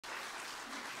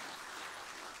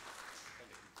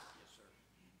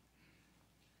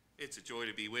It's a joy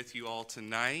to be with you all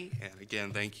tonight, and again,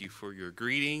 thank you for your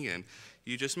greeting, and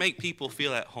you just make people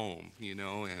feel at home, you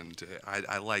know, and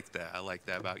I like that. I like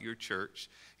that about your church.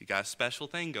 You got a special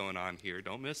thing going on here.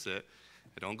 Don't miss it.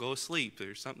 Don't go asleep.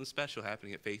 There's something special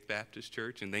happening at Faith Baptist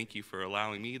Church, and thank you for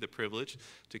allowing me the privilege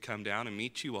to come down and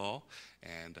meet you all.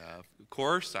 And of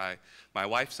course, my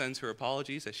wife sends her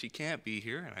apologies that she can't be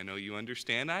here, and I know you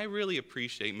understand. I really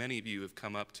appreciate many of you have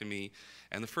come up to me,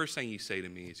 and the first thing you say to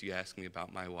me is you ask me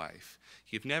about my wife.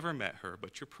 You've never met her,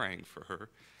 but you're praying for her,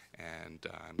 and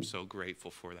I'm so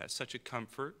grateful for that. Such a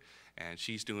comfort, and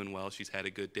she's doing well. She's had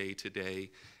a good day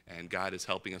today, and God is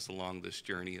helping us along this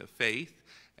journey of faith.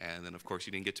 And then, of course,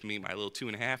 you didn't get to meet my little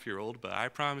 2.5-year-old, but I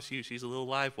promise you she's a little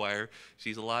live wire.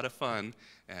 She's a lot of fun.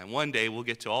 And one day we'll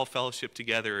get to all fellowship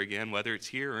together again, whether it's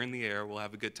here or in the air. We'll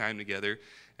have a good time together,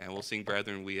 and we'll sing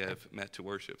Brethren, We Have Met to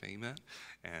Worship. Amen?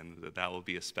 And that will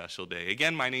be a special day.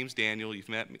 Again, my name's Daniel. You've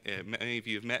met me, many of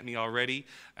you have met me already.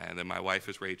 And then my wife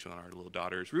is Rachel, and our little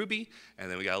daughter is Ruby. And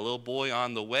then we got a little boy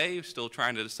on the way, still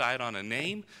trying to decide on a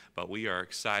name. But we are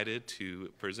excited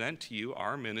to present to you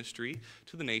our ministry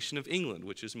to the nation of England,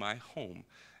 which is my home.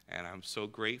 And I'm so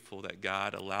grateful that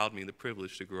God allowed me the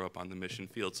privilege to grow up on the mission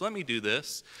field. So let me do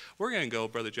this. We're going to go,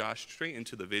 Brother Josh, straight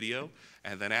into the video.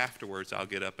 And then afterwards, I'll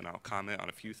get up and I'll comment on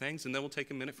a few things. And then we'll take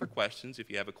a minute for questions if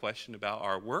you have a question about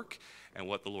our work and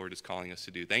what the Lord is calling us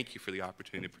to do. Thank you for the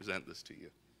opportunity to present this to you.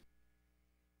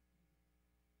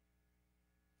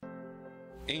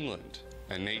 England,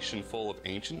 a nation full of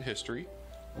ancient history,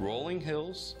 rolling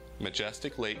hills,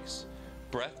 majestic lakes,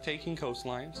 breathtaking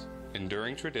coastlines,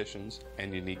 enduring traditions,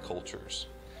 and unique cultures.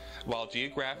 While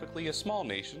geographically a small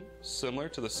nation, similar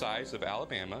to the size of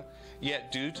Alabama,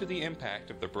 yet due to the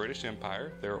impact of the British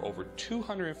Empire, there are over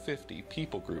 250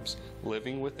 people groups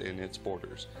living within its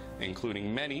borders,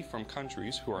 including many from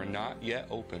countries who are not yet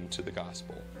open to the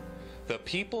gospel. The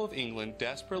people of England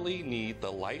desperately need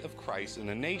the light of Christ in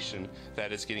a nation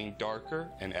that is getting darker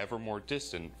and ever more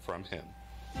distant from Him.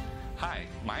 Hi,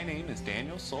 my name is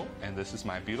Daniel Solt, and this is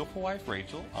my beautiful wife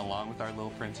Rachel, along with our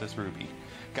little princess Ruby.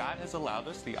 God has allowed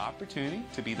us the opportunity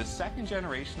to be the second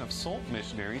generation of Solt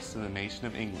missionaries to the nation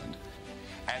of England.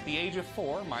 At the age of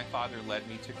 4, my father led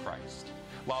me to Christ.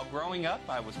 While growing up,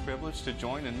 I was privileged to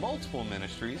join in multiple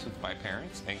ministries with my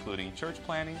parents, including church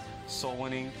planting, soul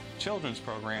winning, children's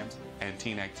programs, and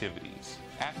teen activities.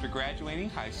 After graduating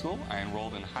high school, I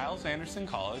enrolled in Hyles-Anderson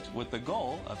College with the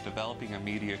goal of developing a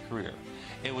media career.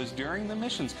 It was during the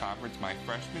missions conference my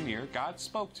freshman year, God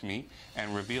spoke to me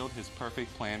and revealed His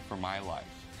perfect plan for my life.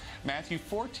 Matthew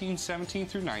 14:17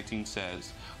 through 19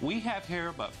 says, "We have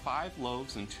here but 5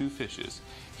 loaves and 2 fishes.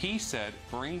 He said,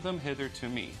 'Bring them hither to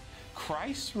me.'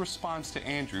 Christ's response to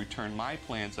Andrew turned my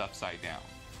plans upside down.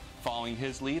 Following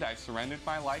his lead, I surrendered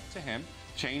my life to Him,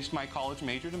 changed my college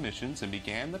major to missions, and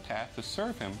began the path to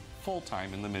serve Him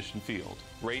full-time in the mission field."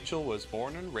 Rachel was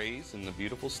born and raised in the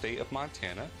beautiful state of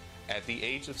Montana. At the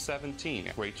age of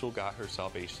 17, Rachel got her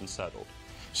salvation settled.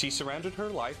 She surrendered her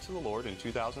life to the Lord in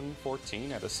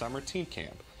 2014 at a summer teen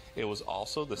camp. It was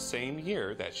also the same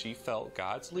year that she felt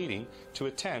God's leading to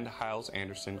attend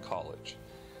Hyles-Anderson College.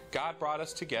 God brought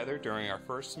us together during our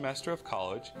first semester of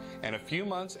college, and a few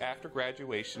months after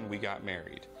graduation, we got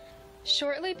married.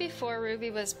 Shortly before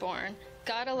Ruby was born,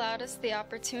 God allowed us the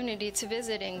opportunity to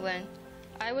visit England.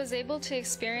 I was able to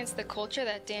experience the culture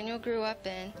that Daniel grew up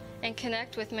in and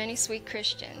connect with many sweet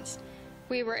Christians.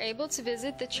 We were able to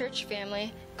visit the church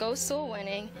family, go soul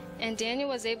winning, and Daniel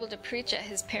was able to preach at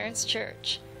his parents'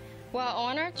 church. While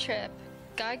on our trip,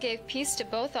 God gave peace to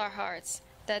both our hearts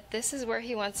that this is where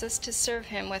He wants us to serve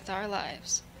Him with our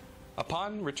lives.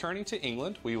 Upon returning to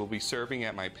England, we will be serving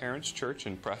at my parents' church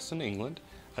in Preston, England,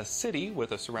 a city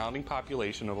with a surrounding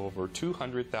population of over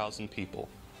 200,000 people.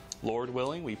 Lord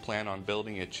willing, we plan on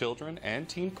building a children and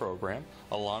teen program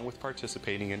along with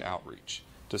participating in outreach,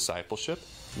 discipleship,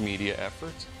 media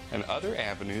efforts, and other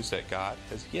avenues that God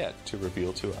has yet to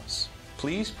reveal to us.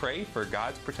 Please pray for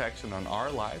God's protection on our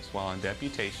lives while on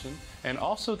deputation, and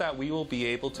also that we will be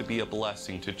able to be a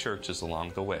blessing to churches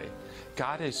along the way.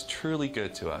 God is truly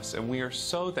good to us, and we are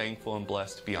so thankful and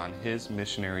blessed to be on His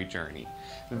missionary journey.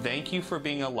 Thank you for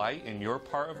being a light in your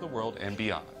part of the world and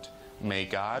beyond. May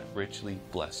God richly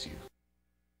bless you.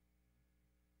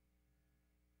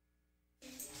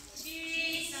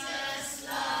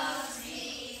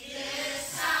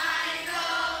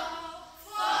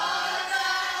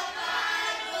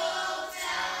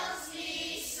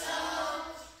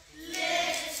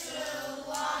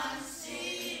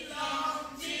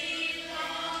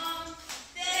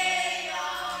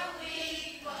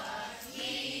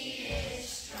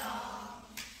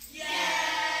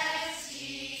 Yes,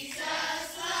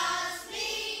 Jesus loves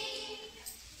me.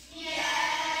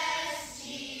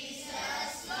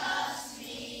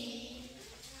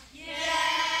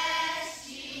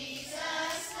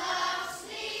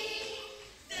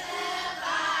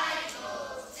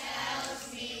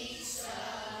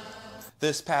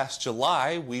 This past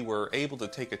July, we were able to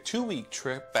take a 2-week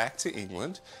trip back to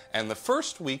England, and the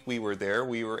first week we were there,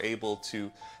 we were able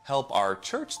to help our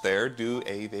church there do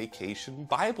a vacation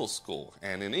Bible school,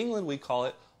 and in England we call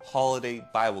it Holiday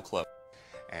Bible Club.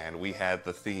 And we had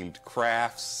the themed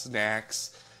crafts,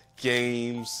 snacks,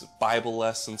 games, Bible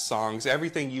lessons, songs,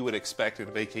 everything you would expect at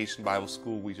a vacation Bible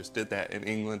school. We just did that in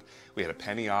England. We had a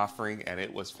penny offering, and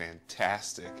it was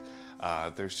fantastic.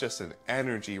 There's just an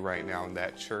energy right now in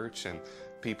that church, and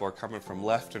people are coming from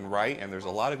left and right, and there's a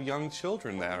lot of young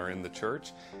children that are in the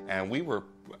church, and we were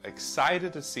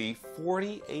excited to see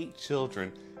 48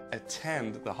 children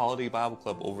attend the Holiday Bible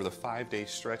Club over the 5-day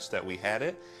stretch that we had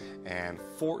it, and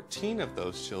 14 of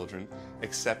those children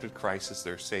accepted Christ as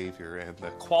their Savior. And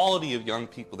the quality of young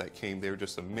people that came, they were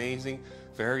just amazing,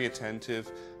 very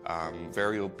attentive,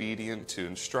 very obedient to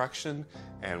instruction,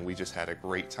 and we just had a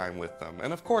great time with them.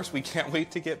 And of course, we can't wait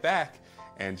to get back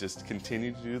and just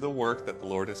continue to do the work that the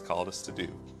Lord has called us to do.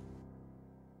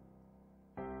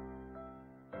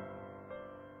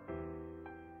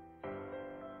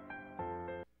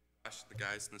 The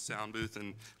guys in the sound booth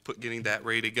and getting that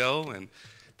ready to go, and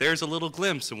there's a little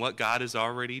glimpse of what God is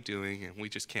already doing, and we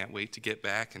just can't wait to get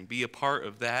back and be a part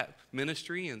of that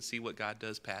ministry and see what God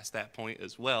does past that point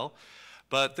as well.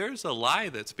 But there's a lie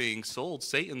that's being sold.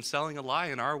 Satan's selling a lie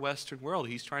in our Western world.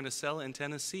 He's trying to sell it in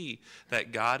Tennessee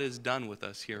that God is done with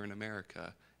us here in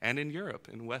America and in Europe,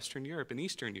 in Western Europe and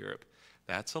Eastern Europe.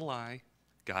 That's a lie.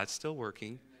 God's still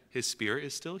working. His Spirit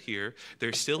is still here.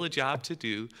 There's still a job to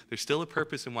do. There's still a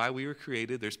purpose in why we were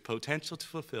created. There's potential to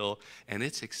fulfill, and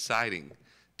it's exciting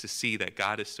to see that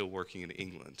God is still working in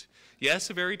England. Yes,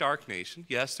 a very dark nation.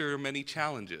 Yes, there are many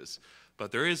challenges,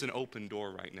 but there is an open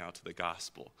door right now to the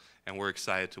gospel, and we're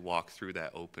excited to walk through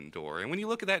that open door. And when you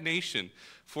look at that nation,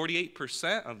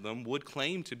 48% of them would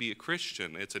claim to be a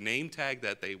Christian. It's a name tag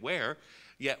that they wear,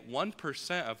 yet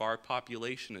 1% of our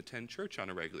population attend church on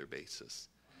a regular basis.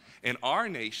 In our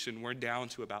nation, we're down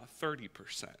to about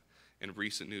 30% in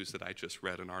recent news that I just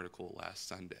read an article last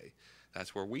Sunday.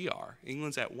 That's where we are.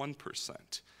 England's at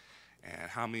 1%.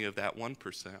 And how many of that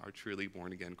 1% are truly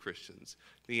born-again Christians?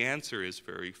 The answer is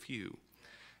very few.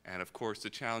 And of course,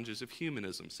 the challenges of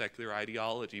humanism, secular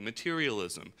ideology,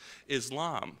 materialism,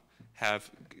 Islam have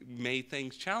made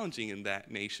things challenging in that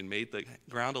nation, made the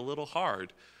ground a little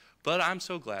hard. But I'm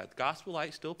so glad. The gospel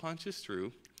light still punches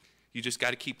through. You just got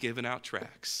to keep giving out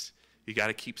tracts. You got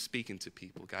to keep speaking to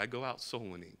people. Got to go out soul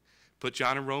winning. Put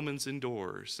John and Romans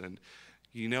indoors. And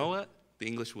you know what? The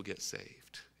English will get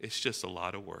saved. It's just a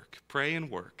lot of work. Pray and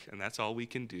work, and that's all we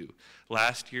can do.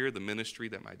 Last year, the ministry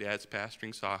that my dad's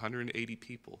pastoring saw 180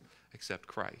 people accept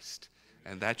Christ.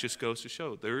 And that just goes to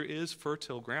show there is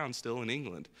fertile ground still in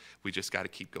England. We just got to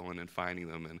keep going and finding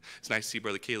them. And it's nice to see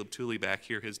Brother Caleb Tooley back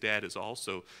here. His dad has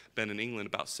also been in England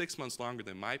about 6 months longer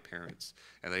than my parents.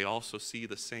 And they also see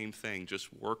the same thing,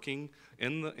 just working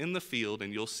in the field,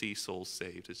 and you'll see souls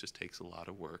saved. It just takes a lot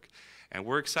of work. And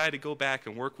we're excited to go back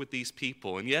and work with these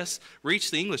people. And yes,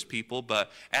 reach the English people,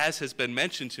 but as has been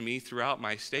mentioned to me throughout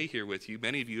my stay here with you,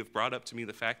 many of you have brought up to me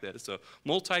the fact that it's a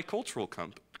multicultural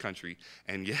country.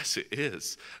 And yes, it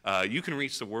is. You can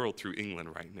reach the world through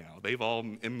England right now. They've all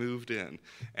moved in,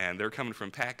 and they're coming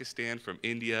from Pakistan, from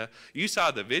India. You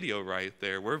saw the video right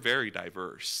there. We're very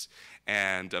diverse.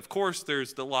 And of course,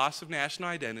 there's the loss of national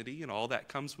identity and all that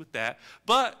comes with that.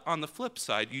 But on the flip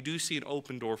side, you do see an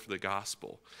open door for the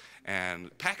gospel.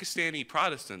 And Pakistani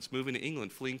Protestants moving to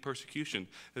England, fleeing persecution,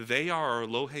 they are our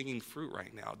low-hanging fruit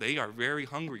right now. They are very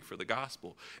hungry for the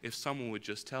gospel if someone would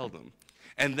just tell them.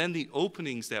 And then the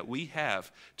openings that we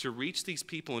have to reach these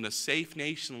people in a safe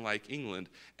nation like England,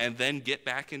 and then get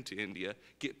back into India,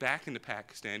 get back into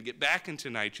Pakistan, get back into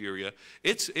Nigeria,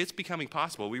 it's becoming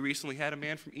possible. We recently had a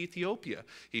man from Ethiopia.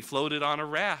 He floated on a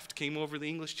raft, came over the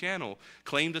English Channel,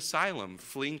 claimed asylum,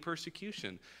 fleeing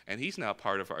persecution, and he's now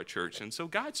part of our church. And so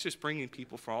God's just bringing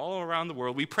people from all around the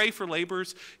world. We pray for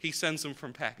laborers. He sends them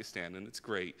from Pakistan, and it's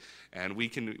great. And we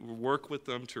can work with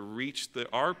them to reach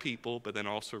our people, but then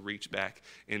also reach back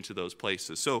into those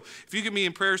places. So if you can be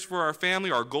in prayers for our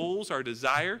family, our goals, our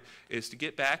desire is to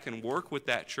get back and work with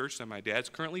that church that my dad's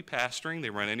currently pastoring. They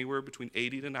run anywhere between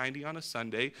 80 to 90 on a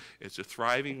Sunday. It's a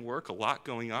thriving work, a lot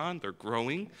going on. They're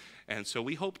growing. And so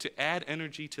we hope to add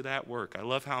energy to that work. I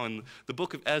love how in the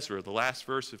book of Ezra, the last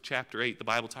verse of chapter 8, the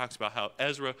Bible talks about how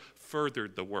Ezra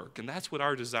furthered the work. And that's what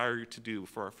our desire to do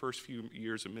for our first few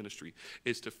years of ministry,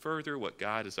 is to further what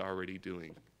God is already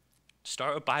doing.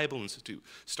 Start a Bible Institute.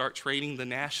 Start training the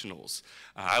nationals.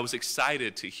 I was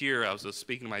excited to hear, I was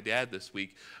speaking to my dad this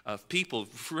week, of people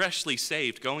freshly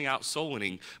saved going out soul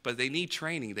winning, but they need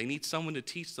training. They need someone to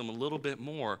teach them a little bit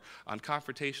more on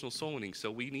confrontational soul winning.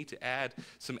 So we need to add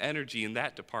some energy in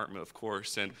that department, of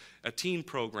course, and a teen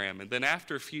program. And then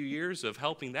after a few years of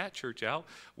helping that church out,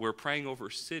 we're praying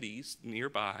over cities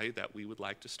nearby that we would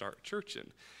like to start a church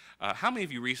in. How many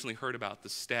of you recently heard about the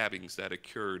stabbings that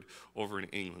occurred over in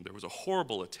England? There was a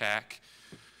horrible attack.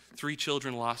 3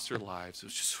 children lost their lives. It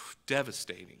was just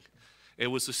devastating. It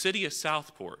was the city of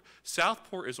Southport.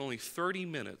 Southport is only 30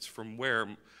 minutes from where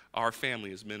our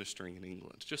family is ministering in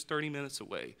England, just 30 minutes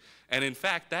away. And in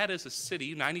fact, that is a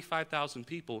city, 95,000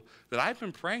 people, that I've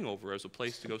been praying over as a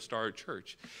place to go start a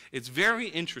church. It's very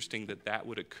interesting that that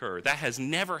would occur. That has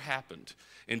never happened.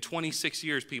 In 26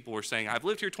 years, people were saying, I've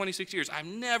lived here 26 years. I've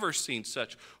never seen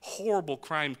such horrible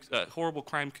crime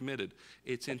committed.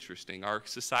 It's interesting. Our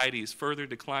society is further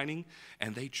declining,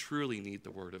 and they truly need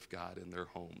the Word of God in their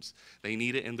homes. They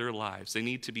need it in their lives. They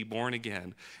need to be born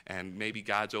again, and maybe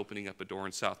God's opening up a door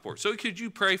in Southport. So could you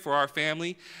pray for our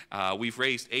family? We've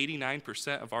raised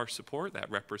 89% of our support. That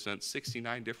represents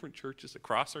 69 different churches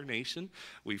across our nation.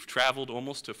 We've traveled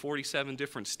almost to 47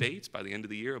 different states. By the end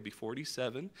of the year, it'll be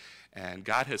 47. And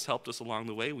God has helped us along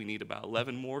the way. We need about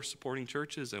 11 more supporting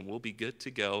churches, and we'll be good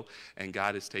to go. And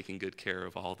God is taking good care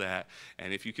of all that.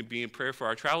 And if you could be in prayer for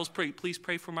our travels, please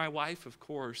pray for my wife, of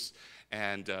course.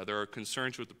 And there are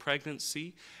concerns with the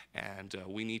pregnancy, and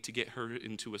we need to get her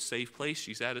into a safe place.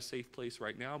 She's at a safe place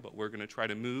right now, but we're going to try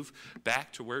to move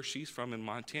back to where she's from in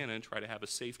Montana and try to have a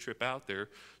safe trip out there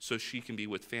so she can be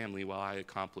with family while I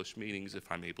accomplish meetings if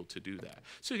I'm able to do that.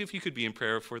 So if you could be in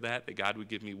prayer for that God would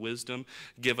give me wisdom,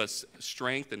 give us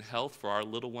strength and health for our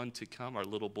little one to come, our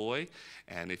little boy,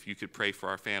 and if you could pray for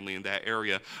our family in that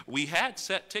area. We had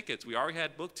set tickets. We already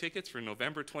had booked tickets for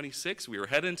November 26th. We were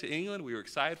heading to England. We were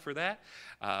excited for that.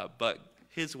 But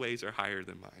his ways are higher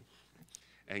than mine.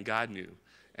 And God knew.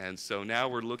 And so now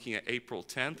we're looking at April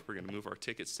 10th. We're going to move our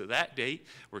tickets to that date.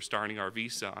 We're starting our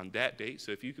visa on that date.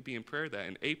 So if you could be in prayer that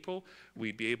in April,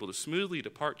 we'd be able to smoothly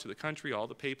depart to the country. All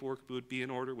the paperwork would be in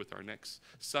order with our next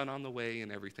son on the way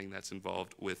and everything that's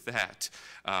involved with that.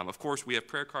 Of course, we have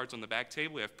prayer cards on the back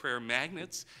table. We have prayer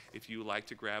magnets if you would like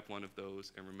to grab one of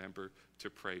those, and remember to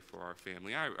pray for our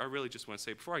family. I really just want to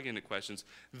say, before I get into questions,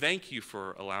 thank you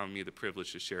for allowing me the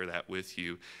privilege to share that with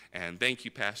you. And thank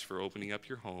you, Pastor, for opening up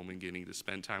your home and getting to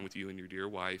spend time with you and your dear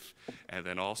wife. And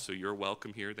then also, you're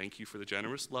welcome here. Thank you for the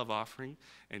generous love offering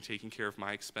and taking care of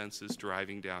my expenses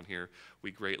driving down here.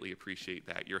 We greatly appreciate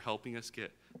that. You're helping us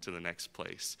get to the next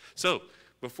place. So,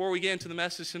 before we get into the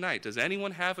message tonight, does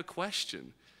anyone have a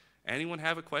question? Anyone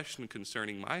have a question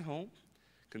concerning my home?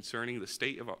 Concerning the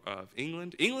state of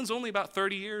England. England's only about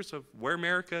 30 years of where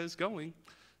America is going.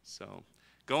 So,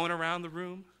 going around the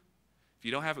room. If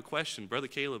you don't have a question, Brother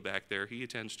Caleb back there, he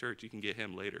attends church. You can get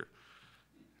him later.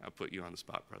 I'll put you on the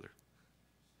spot, brother.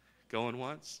 Going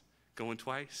once, going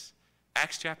twice.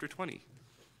 Acts chapter 20.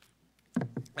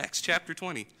 Acts chapter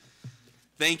 20.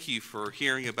 Thank you for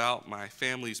hearing about my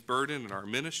family's burden and our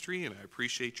ministry, and I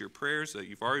appreciate your prayers that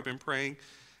you've already been praying.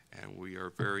 And we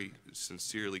are very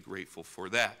sincerely grateful for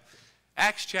that.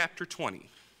 Acts chapter 20.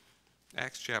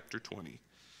 Acts chapter 20.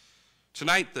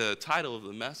 Tonight, the title of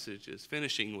the message is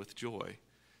Finishing with Joy.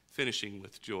 Finishing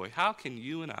with Joy. How can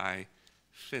you and I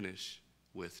finish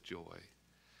with joy?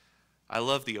 I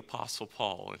love the Apostle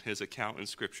Paul and his account in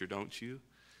Scripture, don't you?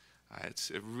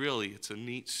 It's a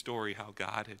neat story how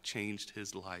God had changed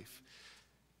his life.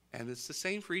 And it's the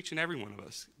same for each and every one of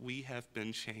us. We have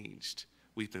been changed.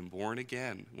 We've been born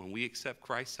again. When we accept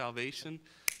Christ's salvation,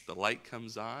 the light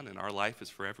comes on and our life is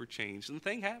forever changed. And the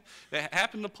thing that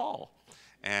happened to Paul.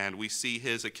 And we see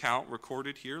his account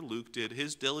recorded here. Luke did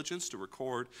his diligence to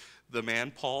record the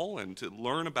man Paul and to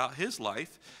learn about his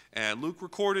life. And Luke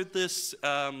recorded this,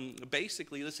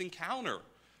 basically this encounter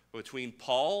between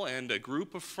Paul and a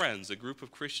group of friends, a group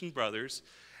of Christian brothers.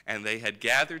 And they had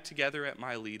gathered together at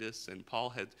Miletus, and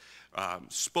Paul had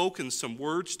spoken some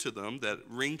words to them that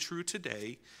ring true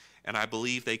today, and I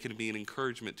believe they can be an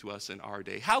encouragement to us in our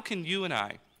day. How can you and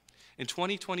I, in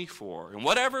 2024, in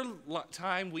whatever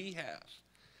time we have,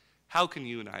 how can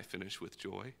you and I finish with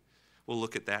joy? We'll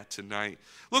look at that tonight.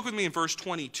 Look with me in verse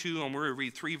 22, and we're going to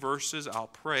read 3 verses. I'll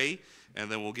pray,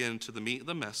 and then we'll get into the meat of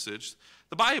the message.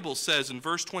 The Bible says in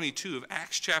verse 22 of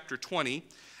Acts chapter 20,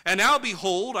 "And now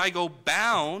behold, I go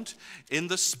bound in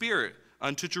the Spirit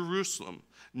unto Jerusalem,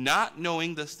 not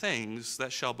knowing the things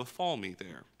that shall befall me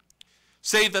there.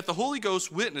 Save that the Holy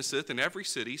Ghost witnesseth in every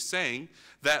city, saying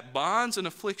that bonds and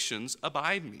afflictions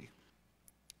abide me.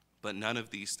 But none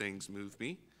of these things move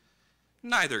me,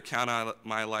 Neither count I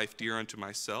my life dear unto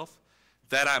myself,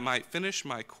 that I might finish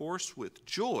my course with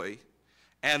joy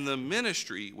and the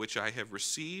ministry which I have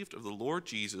received of the Lord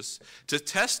Jesus to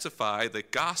testify the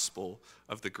gospel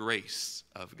of the grace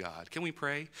of God. Can we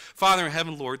pray? Father in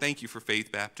heaven, Lord, thank you for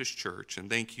Faith Baptist Church, and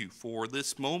thank you for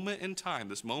this moment in time,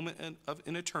 this moment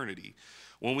in eternity,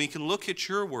 when we can look at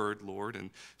your word, Lord, and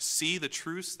see the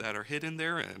truths that are hidden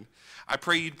therein. I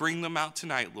pray you'd bring them out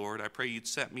tonight, Lord. I pray you'd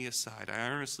set me aside. I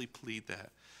earnestly plead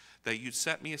that you'd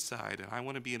set me aside, and I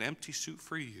want to be an empty suit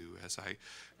for you as I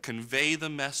convey the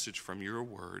message from your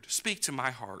word. Speak to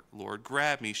my heart, Lord.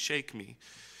 Grab me, shake me.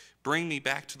 Bring me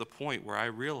back to the point where I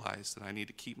realize that I need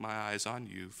to keep my eyes on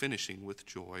you, finishing with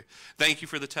joy. Thank you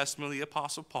for the testimony of the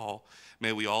Apostle Paul.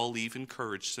 May we all leave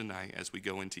encouraged tonight as we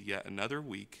go into yet another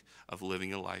week of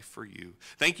living a life for you.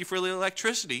 Thank you for the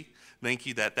electricity. Thank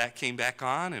you that came back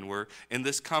on and we're in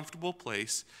this comfortable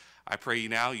place. I pray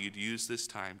now you'd use this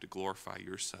time to glorify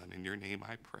your Son. In your name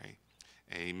I pray.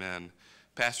 Amen.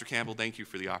 Pastor Campbell, thank you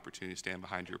for the opportunity to stand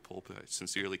behind your pulpit. I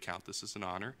sincerely count this as an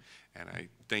honor, and I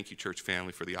thank you, church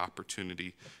family, for the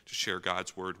opportunity to share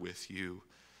God's word with you.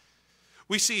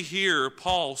 We see here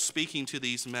Paul speaking to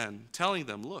these men, telling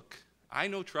them, look, I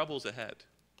know trouble's ahead.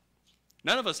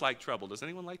 None of us like trouble. Does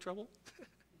anyone like trouble?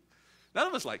 None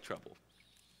of us like trouble.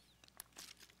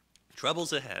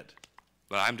 Trouble's ahead,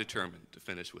 but I'm determined to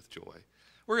finish with joy.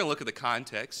 We're going to look at the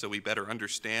context so we better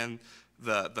understand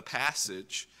the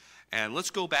passage. And let's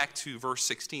go back to verse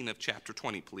 16 of chapter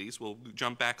 20, please. We'll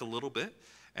jump back a little bit,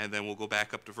 and then we'll go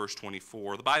back up to verse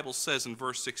 24. The Bible says in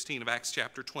verse 16 of Acts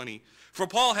chapter 20, "For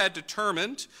Paul had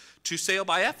determined to sail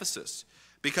by Ephesus,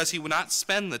 because he would not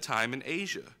spend the time in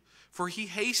Asia. For he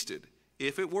hasted,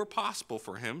 if it were possible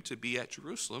for him, to be at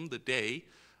Jerusalem the day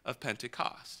of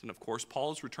Pentecost." And of course,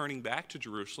 Paul is returning back to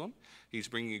Jerusalem. He's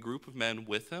bringing a group of men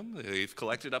with him. They've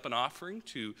collected up an offering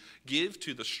to give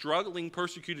to the struggling,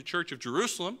 persecuted church of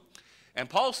Jerusalem. And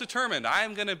Paul's determined, I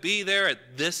am going to be there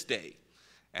at this day.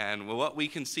 And what we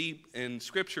can see in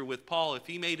Scripture with Paul, if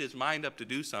he made his mind up to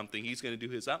do something, he's going to do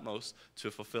his utmost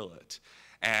to fulfill it.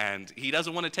 And he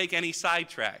doesn't want to take any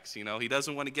sidetracks, he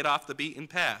doesn't want to get off the beaten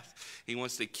path. He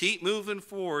wants to keep moving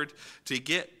forward to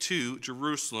get to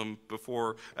Jerusalem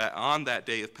before on that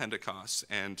day of Pentecost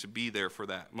and to be there for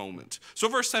that moment. So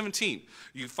verse 17,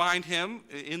 you find him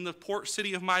in the port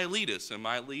city of Miletus. And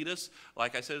Miletus,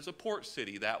 like I said, is a port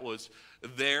city that was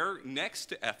there next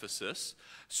to Ephesus.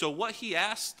 So what he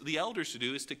asked the elders to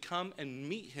do is to come and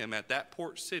meet him at that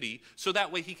port city so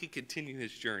that way he could continue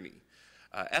his journey.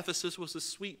 Ephesus was a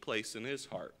sweet place in his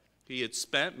heart. He had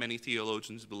spent, many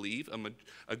theologians believe,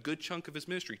 a good chunk of his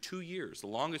ministry, 2 years, the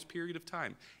longest period of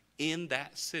time, in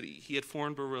that city. He had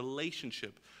formed a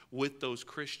relationship with those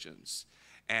Christians.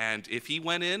 And if he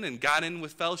went in and got in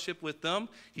with fellowship with them,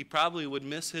 he probably would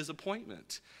miss his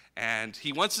appointment. And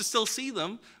he wants to still see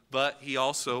them, but he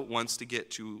also wants to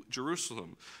get to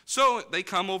Jerusalem. So they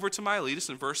come over to Miletus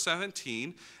in verse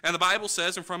 17, and the Bible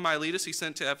says, and from Miletus he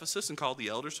sent to Ephesus and called the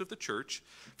elders of the church.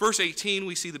 Verse 18,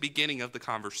 we see the beginning of the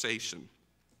conversation.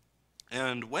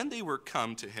 And when they were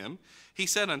come to him, he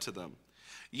said unto them,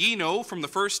 Ye know from the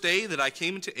first day that I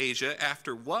came into Asia,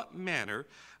 after what manner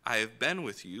I have been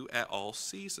with you at all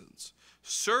seasons,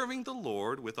 serving the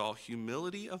Lord with all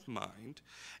humility of mind,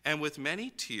 and with many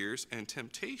tears and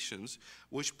temptations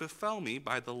which befell me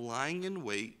by the lying in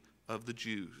wait of the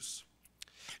Jews,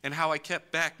 and how I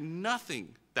kept back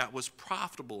nothing that was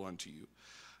profitable unto you,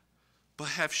 but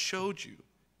have showed you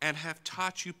and have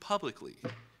taught you publicly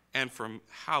and from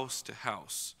house to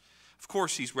house. Of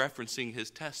course, he's referencing his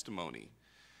testimony,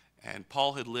 and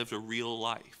Paul had lived a real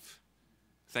life.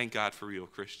 Thank God for real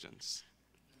Christians.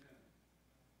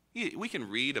 We can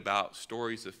read about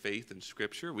stories of faith in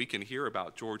Scripture. We can hear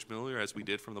about George Miller, as we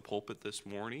did from the pulpit this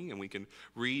morning, and we can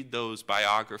read those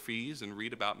biographies and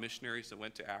read about missionaries that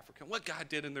went to Africa and what God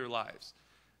did in their lives.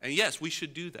 And yes, we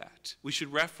should do that. We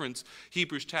should reference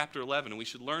Hebrews chapter 11, and we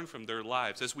should learn from their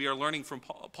lives, as we are learning from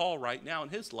Paul right now in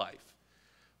his life.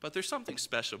 But there's something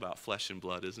special about flesh and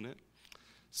blood, isn't it?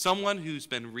 Someone who's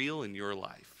been real in your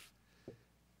life.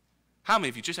 How many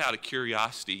of you, just out of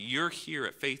curiosity, you're here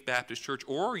at Faith Baptist Church,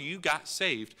 or you got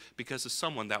saved because of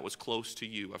someone that was close to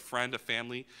you, a friend, a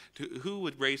family? Who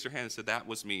would raise their hand and say, that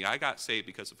was me? I got saved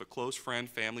because of a close friend,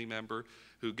 family member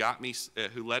who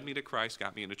who led me to Christ,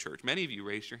 got me into church. Many of you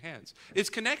raised your hands.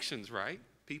 It's connections, right?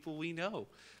 People we know.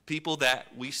 People that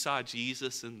we saw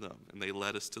Jesus in them, and they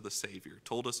led us to the Savior,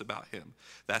 told us about him.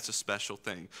 That's a special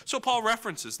thing. So Paul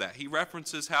references that. He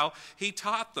references how he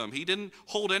taught them. He didn't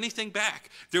hold anything back.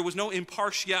 There was no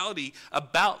impartiality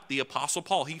about the Apostle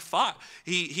Paul. He fought.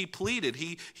 He pleaded.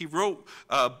 He wrote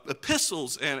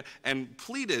epistles and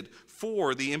pleaded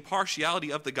for the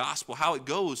impartiality of the gospel, how it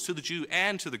goes to the Jew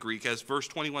and to the Greek, as verse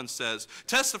 21 says,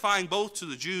 testifying both to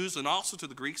the Jews and also to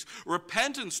the Greeks,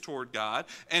 repentance toward God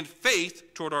and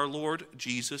faith toward our Lord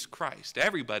Jesus Christ.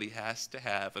 Everybody has to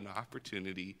have an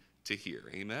opportunity to hear.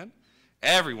 Amen?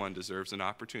 Everyone deserves an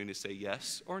opportunity to say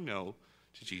yes or no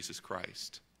to Jesus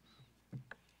Christ.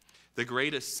 The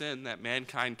greatest sin that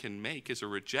mankind can make is a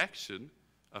rejection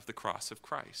of the cross of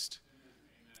Christ.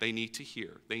 They need to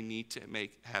hear. They need to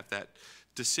have that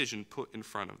decision put in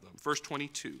front of them. Verse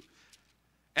 22.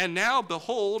 And now,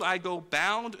 behold, I go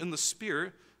bound in the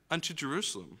Spirit unto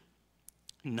Jerusalem,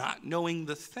 not knowing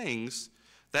the things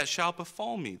that shall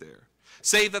befall me there,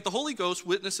 save that the Holy Ghost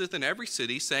witnesseth in every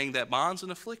city, saying that bonds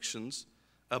and afflictions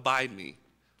abide me.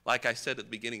 Like I said at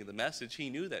the beginning of the message, he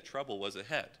knew that trouble was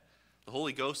ahead. The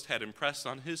Holy Ghost had impressed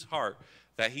on his heart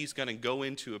that he's going to go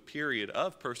into a period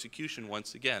of persecution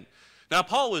once again. Now,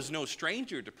 Paul was no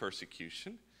stranger to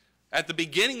persecution. At the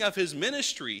beginning of his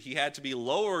ministry, he had to be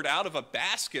lowered out of a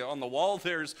basket on the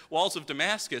walls of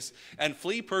Damascus and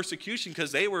flee persecution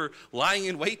because they were lying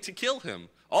in wait to kill him,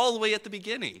 all the way at the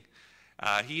beginning.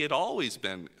 He had always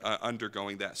been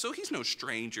undergoing that. So he's no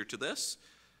stranger to this.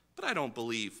 But I don't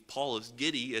believe Paul is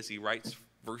giddy as he writes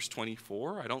verse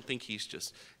 24. I don't think he's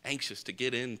just anxious to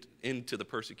get into the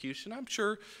persecution. I'm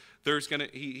sure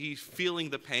he's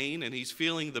feeling the pain, and he's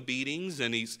feeling the beatings,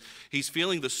 and he's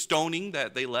feeling the stoning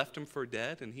that they left him for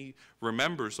dead, and he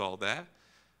remembers all that.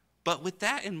 But with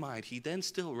that in mind, he then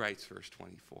still writes verse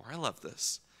 24. I love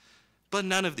this. But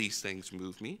none of these things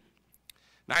move me.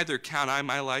 Neither count I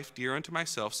my life dear unto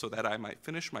myself, so that I might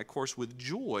finish my course with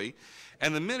joy,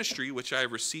 and the ministry which I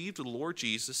have received of the Lord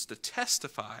Jesus, to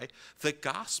testify the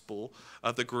gospel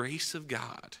of the grace of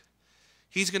God.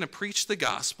 He's going to preach the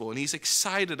gospel, and he's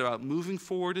excited about moving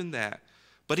forward in that.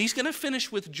 But he's going to finish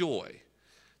with joy.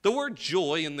 The word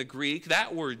joy in the Greek,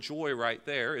 that word joy right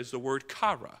there, is the word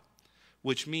kara,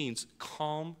 which means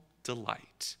calm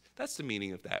delight. That's the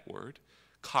meaning of that word,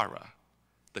 kara,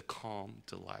 the calm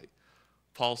delight.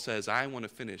 Paul says, I want to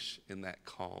finish in that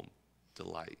calm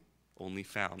delight, only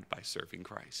found by serving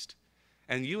Christ.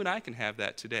 And you and I can have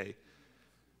that today.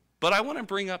 But I want to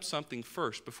bring up something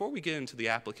first before we get into the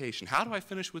application. How do I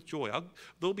finish with joy?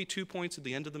 There'll be 2 points at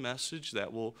the end of the message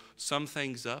that will sum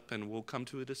things up, and we'll come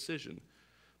to a decision.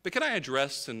 But can I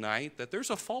address tonight that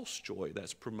there's a false joy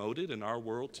that's promoted in our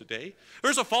world today?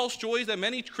 There's a false joy that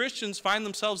many Christians find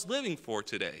themselves living for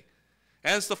today.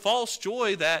 And it's the false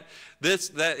joy that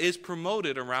is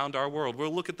promoted around our world. We'll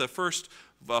look at the first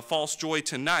false joy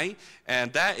tonight,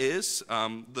 and that is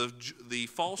the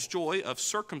false joy of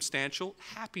circumstantial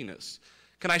happiness.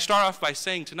 Can I start off by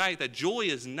saying tonight that joy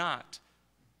is not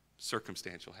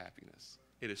circumstantial happiness?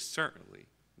 It is certainly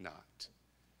not.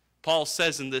 Paul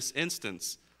says in this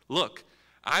instance, look,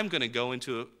 I'm going to go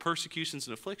into persecutions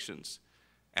and afflictions,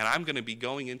 and I'm going to be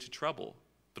going into trouble,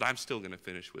 but I'm still going to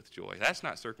finish with joy. That's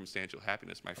not circumstantial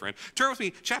happiness, my friend. Turn with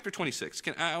me, chapter 26.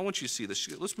 I want you to see this.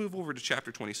 Let's move over to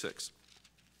chapter 26.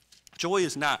 Joy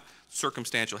is not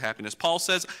circumstantial happiness. Paul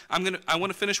says, I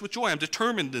want to finish with joy. I'm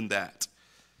determined in that.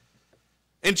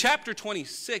 In chapter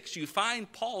 26, you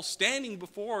find Paul standing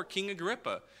before King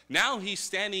Agrippa. Now he's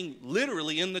standing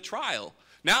literally in the trial.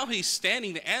 Now he's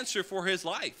standing to answer for his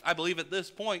life. I believe at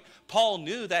this point, Paul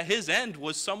knew that his end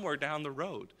was somewhere down the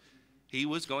road. He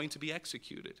was going to be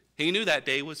executed. He knew that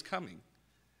day was coming.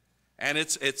 And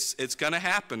it's going to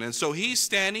happen. And so he's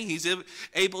standing, he's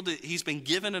been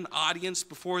given an audience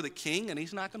before the king, and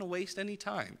he's not going to waste any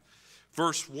time.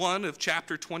 Verse 1 of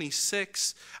chapter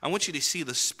 26, I want you to see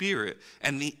the spirit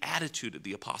and the attitude of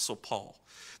the Apostle Paul.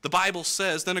 The Bible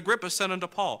says, Then Agrippa said unto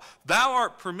Paul, Thou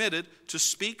art permitted to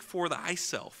speak for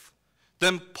thyself.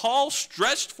 Then Paul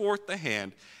stretched forth the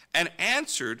hand and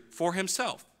answered for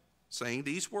himself, saying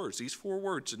these words, these 4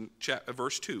 words in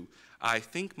verse 2, I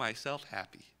think myself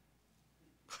happy,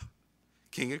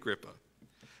 King Agrippa,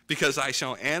 because I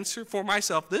shall answer for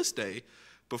myself this day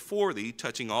before thee,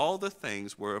 touching all the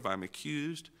things whereof I'm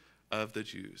accused of the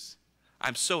Jews.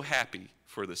 I'm so happy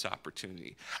for this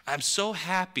opportunity. I'm so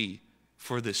happy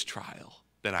for this trial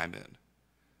that I'm in,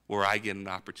 where I get an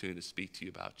opportunity to speak to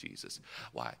you about Jesus.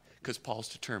 Why? Because Paul's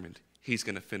determined he's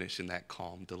going to finish in that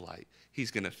calm delight.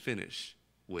 He's going to finish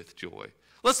with joy.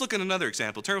 Let's look at another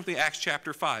example. Turn with me to Acts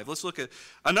chapter 5. Let's look at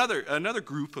another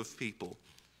group of people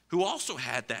who also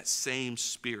had that same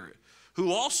spirit,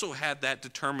 who also had that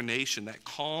determination, that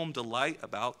calm delight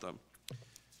about them.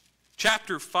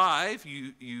 Chapter 5,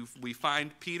 we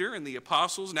find Peter and the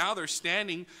apostles. Now they're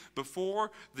standing before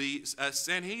the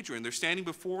Sanhedrin. They're standing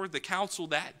before the council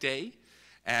that day,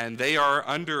 and they are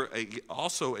under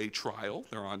also a trial.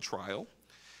 They're on trial,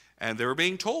 and they're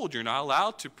being told, you're not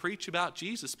allowed to preach about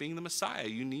Jesus being the Messiah.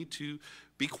 You need to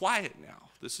be quiet now.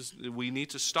 We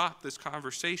need to stop this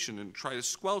conversation and try to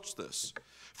squelch this.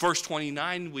 Verse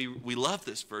 29, we love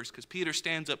this verse because Peter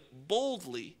stands up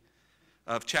boldly.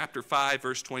 Of chapter 5,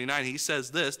 verse 29, he says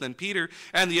this, then Peter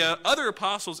and the other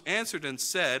apostles answered and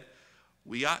said,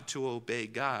 we ought to obey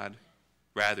God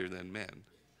rather than men.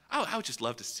 I would just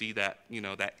love to see that,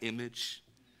 that image.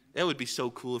 It would be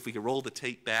so cool if we could roll the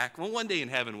tape back. Well, one day in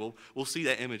heaven, we'll see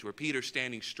that image where Peter's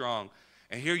standing strong,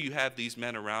 and here you have these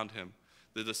men around him,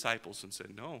 the disciples, and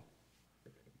said, no,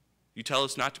 you tell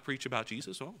us not to preach about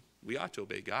Jesus? Oh, we ought to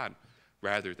obey God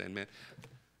rather than men.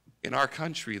 In our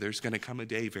country, there's going to come a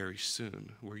day very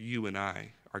soon where you and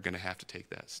I are going to have to take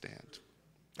that stand.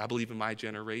 I believe in my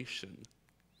generation,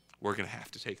 we're going to have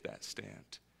to take that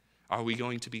stand. Are we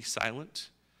going to be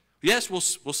silent? Yes, we'll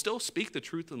still speak the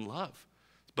truth in love,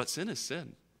 but sin is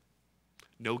sin.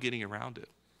 No getting around it.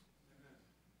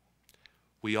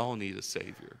 We all need a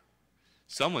Savior.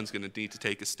 Someone's going to need to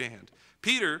take a stand.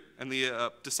 Peter and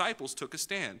the disciples took a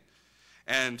stand.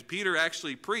 And Peter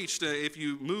actually preached, if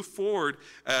you move forward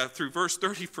through verse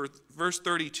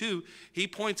 32, he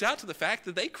points out to the fact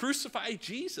that they crucified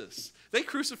Jesus. They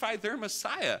crucified their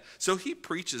Messiah. So he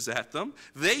preaches at them.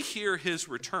 They hear his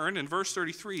return. In verse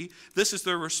 33, this is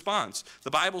their response.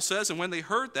 The Bible says, and when they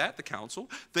heard that, the council,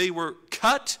 they were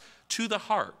cut to the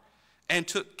heart and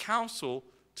took counsel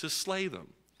to slay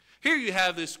them. Here you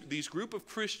have these group of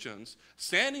Christians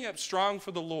standing up strong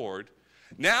for the Lord.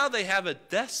 Now they have a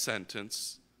death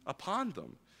sentence upon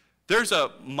them. There's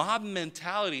a mob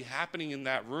mentality happening in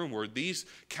that room where these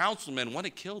councilmen want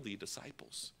to kill the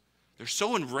disciples. They're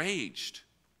so enraged.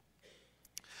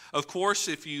 Of course,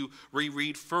 if you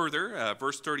reread further,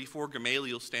 verse 34,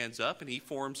 Gamaliel stands up and he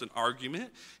forms an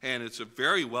argument, and it's a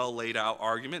very well laid out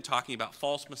argument talking about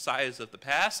false messiahs of the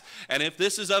past, and if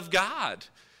this is of God,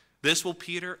 this will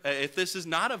peter. If this is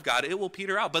not of God, it will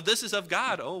peter out. But this is of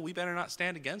God. Oh, we better not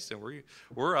stand against it.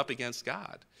 We're up against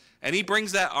God. And he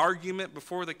brings that argument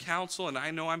before the council, and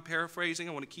I know I'm paraphrasing.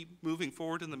 I want to keep moving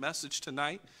forward in the message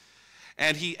tonight.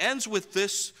 And he ends with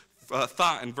this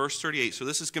thought in verse 38. So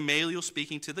this is Gamaliel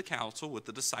speaking to the council with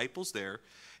the disciples there.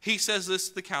 He says this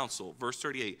to the council, verse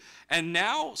 38. And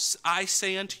now I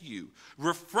say unto you,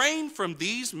 refrain from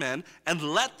these men and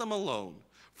let them alone.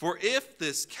 For if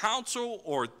this counsel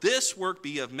or this work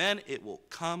be of men, it will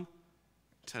come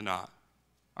to naught.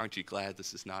 Aren't you glad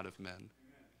this is not of men?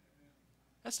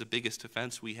 That's the biggest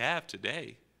offense we have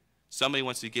today. Somebody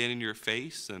wants to get in your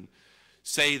face and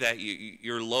say that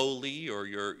you're lowly or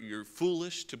you're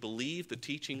foolish to believe the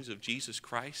teachings of Jesus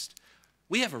Christ.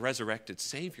 We have a resurrected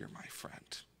Savior, my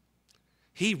friend.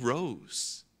 He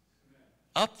rose.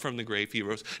 Up from the grave he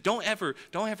rose. Don't ever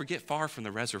get far from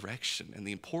the resurrection and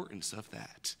the importance of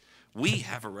that. We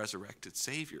have a resurrected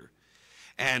Savior.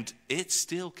 And it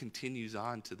still continues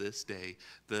on to this day.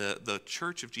 The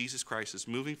Church of Jesus Christ is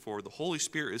moving forward. The Holy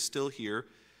Spirit is still here.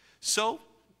 So,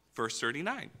 verse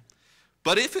 39.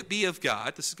 But if it be of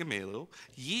God, this is Gamaliel,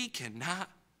 ye cannot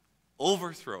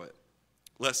overthrow it,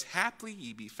 lest haply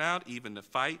ye be found even to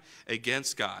fight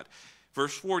against God.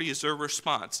 Verse 40 is their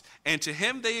response. And to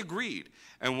him they agreed.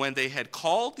 And when they had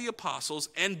called the apostles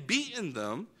and beaten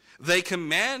them, they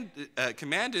commanded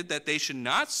that they should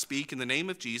not speak in the name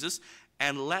of Jesus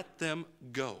and let them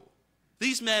go.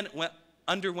 These men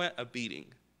underwent a beating.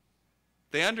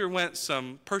 They underwent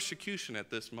some persecution at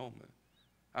this moment.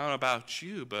 I don't know about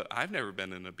you, but I've never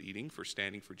been in a beating for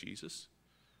standing for Jesus.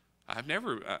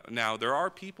 Now, there are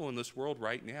people in this world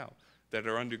right now that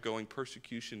are undergoing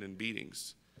persecution and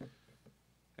beatings.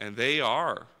 And they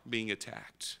are being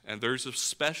attacked. And there's a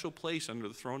special place under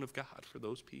the throne of God for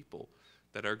those people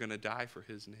that are going to die for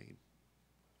his name.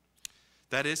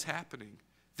 That is happening.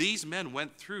 These men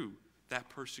went through that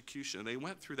persecution. They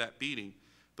went through that beating.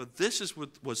 But this is what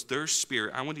was their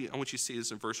spirit. I want you to see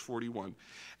this in verse 41.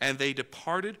 And they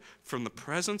departed from the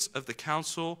presence of the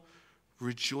council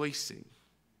rejoicing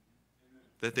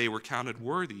that they were counted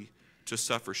worthy to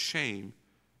suffer shame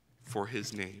for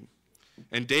his name.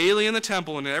 And daily in the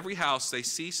temple and in every house they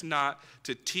cease not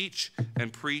to teach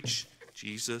and preach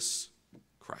Jesus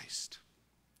Christ.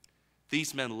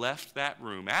 These men left that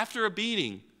room after a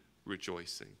beating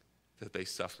rejoicing that they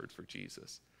suffered for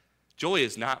Jesus. Joy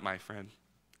is not, my friend,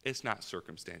 it's not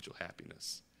circumstantial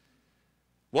happiness.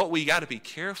 What we got to be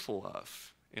careful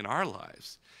of in our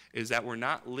lives is that we're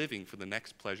not living for the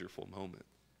next pleasureful moment.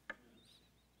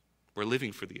 We're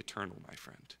living for the eternal, my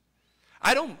friend.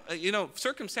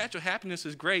 Circumstantial happiness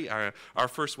is great. Our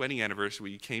first wedding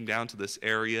anniversary, we came down to this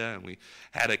area and we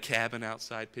had a cabin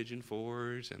outside Pigeon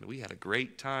Forge and we had a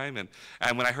great time. And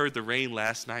when I heard the rain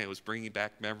last night, it was bringing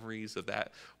back memories of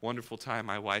that wonderful time,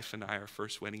 my wife and I, our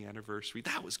first wedding anniversary.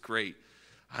 That was great.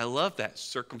 I love that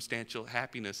circumstantial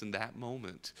happiness in that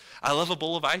moment. I love a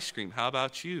bowl of ice cream. How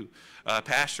about you?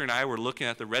 Pastor and I were looking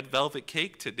at the red velvet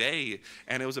cake today,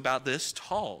 and it was about this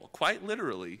tall, quite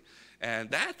literally. And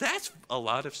that's a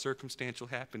lot of circumstantial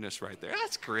happiness right there.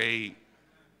 That's great.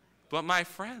 But my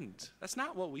friend, that's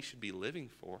not what we should be living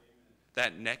for.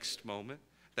 That next moment,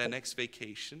 that next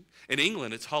vacation. In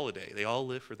England, it's holiday. They all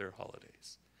live for their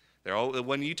holidays.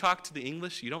 When you talk to the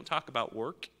English, you don't talk about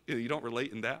work. You don't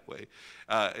relate in that way.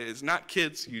 It's not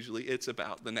kids usually. It's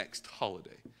about the next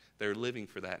holiday. They're living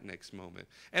for that next moment.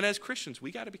 And as Christians,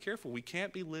 we got to be careful. We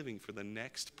can't be living for the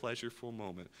next pleasureful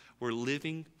moment. We're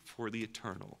living for the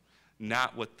eternal,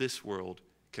 not what this world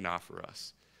can offer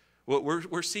us. What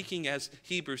we're seeking, as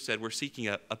Hebrews said, we're seeking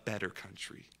a better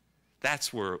country.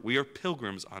 That's where we are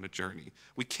pilgrims on a journey.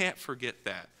 We can't forget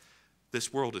that.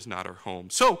 This world is not our home.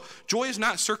 So joy is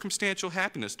not circumstantial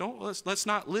happiness. Let's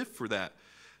not live for that.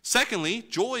 Secondly,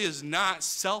 joy is not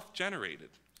self-generated.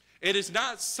 It is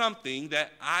not something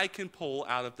that I can pull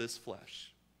out of this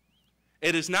flesh.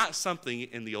 It is not something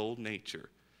in the old nature.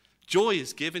 Joy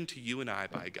is given to you and I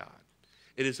by God.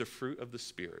 It is a fruit of the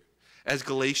Spirit. As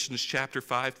Galatians chapter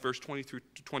 5, verse 20 through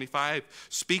 25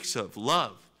 speaks of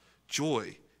love,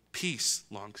 joy, peace,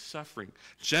 long-suffering,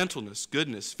 gentleness,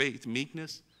 goodness, faith,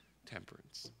 meekness,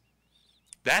 temperance.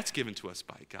 That's given to us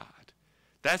by God.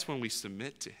 That's when we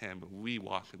submit to him and we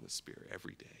walk in the Spirit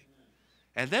every day.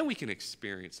 And then we can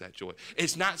experience that joy.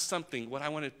 It's not something, what I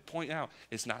want to point out,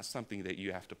 it's not something that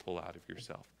you have to pull out of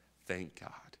yourself. Thank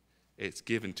God. It's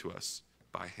given to us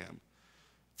by him.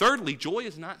 Thirdly, joy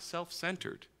is not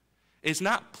self-centered. It's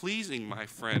not pleasing, my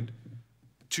friend,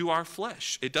 to our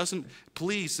flesh. It doesn't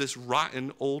please this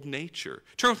rotten old nature.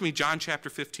 Turn with me, John chapter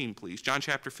 15, please. John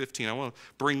chapter 15. I want to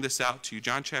bring this out to you.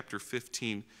 John chapter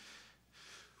 15.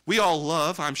 We all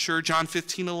love, I'm sure, John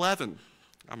 15:11.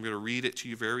 I'm going to read it to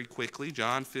you very quickly.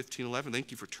 John 15:11.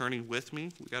 Thank you for turning with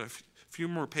me. We've got a few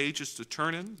more pages to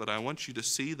turn in, but I want you to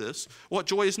see this. What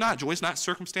joy is not. Joy is not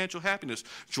circumstantial happiness.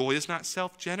 Joy is not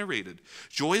self-generated.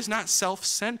 Joy is not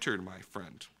self-centered, my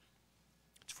friend.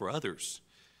 It's for others.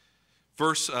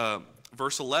 Verse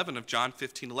 11 of John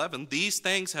 15:11, these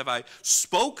things have I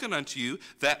spoken unto you,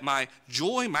 that my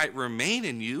joy might remain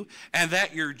in you, and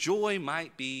that your joy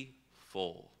might be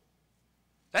full.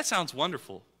 That sounds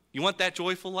wonderful. You want that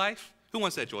joyful life? Who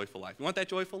wants that joyful life? You want that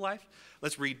joyful life?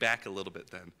 Let's read back a little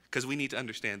bit then, because we need to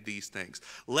understand these things.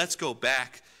 Let's go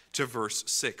back to verse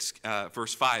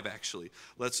 5 actually.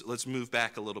 Let's move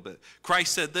back a little bit.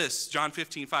 Christ said this, John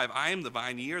 15:5, I am the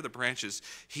vine, ye are the branches.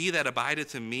 He that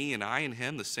abideth in me, and I in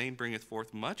him, the same bringeth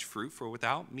forth much fruit, for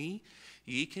without me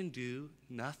ye can do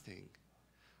nothing.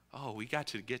 Oh, we got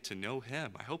to get to know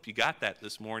him. I hope you got that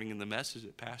this morning in the message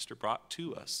that Pastor brought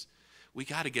to us. We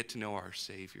got to get to know our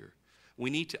Savior. We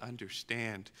need to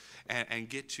understand and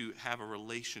get to have a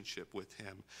relationship with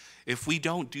him. If we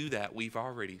don't do that, we've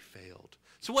already failed.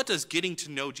 So what does getting to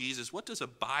know Jesus, what does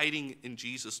abiding in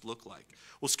Jesus look like?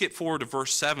 We'll skip forward to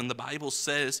verse 7. The Bible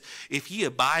says, if ye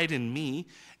abide in me,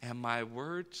 and my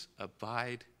words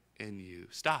abide in you.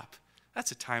 Stop.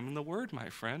 That's a time in the Word, my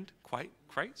friend, quite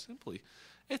simply.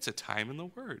 It's a time in the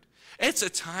Word. It's a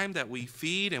time that we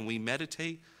feed and we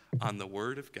meditate on the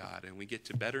Word of God, and we get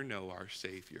to better know our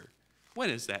Savior. When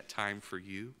is that time for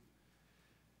you?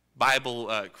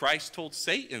 Christ told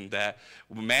Satan that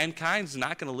mankind is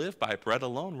not going to live by bread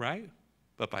alone, right?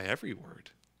 But by every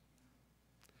word.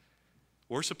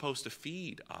 We're supposed to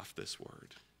feed off this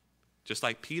word. Just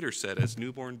like Peter said, as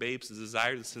newborn babes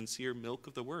desire the sincere milk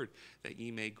of the word, that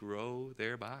ye may grow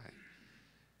thereby.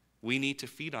 We need to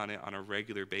feed on it on a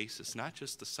regular basis, not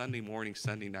just the Sunday morning,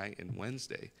 Sunday night, and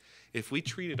Wednesday. If we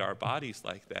treated our bodies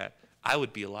like that, I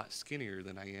would be a lot skinnier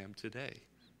than I am today.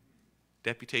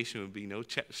 Deputation would be no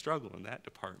struggle in that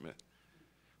department.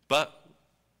 But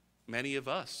many of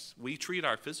us, we treat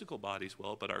our physical bodies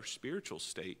well, but our spiritual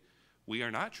state, we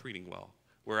are not treating well.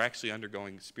 We're actually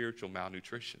undergoing spiritual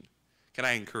malnutrition. Can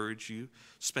I encourage you?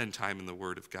 Spend time in the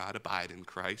Word of God. Abide in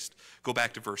Christ. Go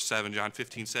back to verse 7, John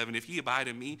 15:7. If ye abide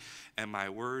in me, and my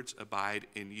words abide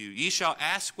in you, ye shall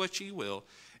ask what ye will,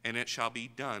 and it shall be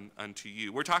done unto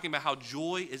you. We're talking about how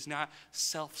joy is not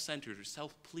self-centered or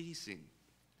self-pleasing.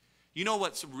 You know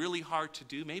what's really hard to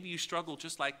do? Maybe you struggle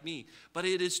just like me, but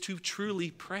it is to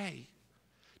truly pray.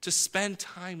 to spend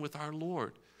time with our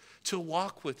Lord, to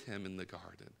walk with him in the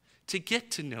garden, to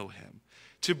get to know him,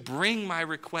 to bring my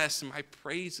requests and my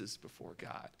praises before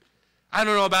God. I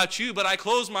don't know about you, but I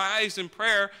close my eyes in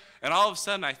prayer, and all of a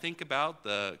sudden I think about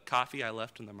the coffee I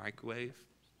left in the microwave,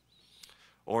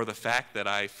 or the fact that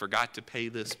I forgot to pay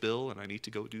this bill and I need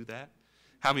to go do that.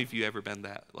 How many of you ever been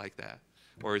like that?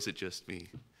 Or is it just me?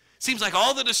 Seems like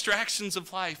all the distractions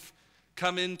of life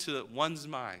come into one's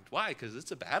mind. Why? Because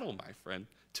it's a battle, my friend,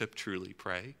 to truly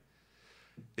pray.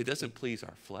 It doesn't please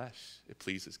our flesh. It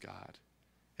pleases God.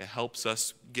 It helps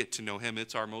us get to know him.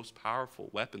 It's our most powerful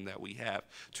weapon that we have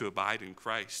to abide in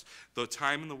Christ. The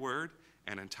time in the Word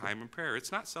and in time in prayer.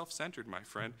 It's not self-centered, my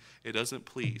friend. It doesn't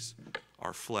please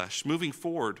our flesh. Moving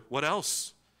forward, what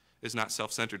else is not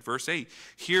self-centered? Verse 8,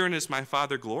 herein is my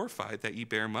Father glorified, that ye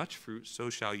bear much fruit, so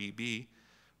shall ye be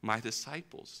my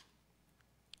disciples.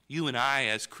 You and I,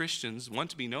 as Christians, want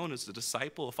to be known as a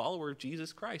disciple, a follower of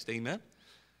Jesus Christ. Amen?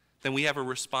 Then we have a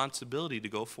responsibility to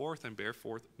go forth and bear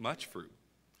forth much fruit.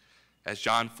 As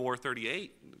John 4:38,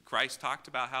 Christ talked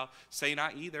about how, say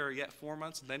not ye, there are yet 4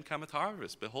 months, and then cometh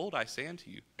harvest. Behold, I say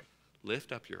unto you,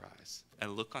 lift up your eyes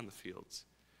and look on the fields,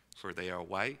 for they are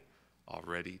white,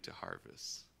 already to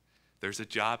harvest. There's a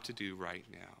job to do right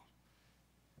now.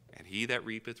 And he that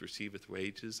reapeth receiveth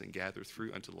wages, and gathereth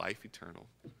fruit unto life eternal.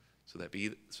 So that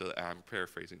I'm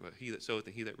paraphrasing, but he that soweth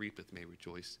and he that reapeth may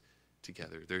rejoice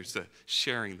together. There's a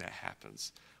sharing that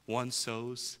happens. One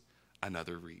sows,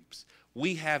 another reaps.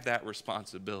 We have that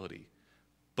responsibility.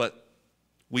 But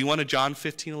we want a John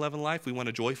 15:11 life. We want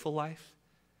a joyful life,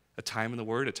 a time in the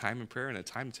Word, a time in prayer, and a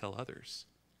time to tell others.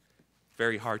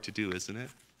 Very hard to do, isn't it?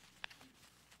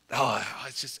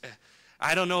 It's just,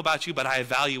 I don't know about you, but I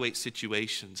evaluate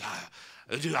situations.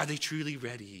 Are they truly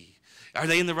ready? Are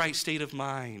they in the right state of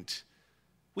mind?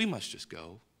 We must just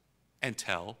go and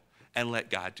tell and let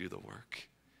God do the work.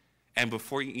 And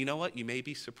before you know what? You may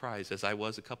be surprised, as I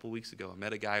was a couple weeks ago. I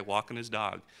met a guy walking his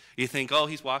dog. You think, oh,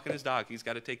 he's walking his dog. He's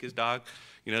got to take his dog,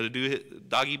 to do his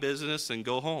doggy business and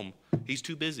go home. He's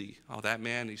too busy. Oh, that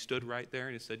man, he stood right there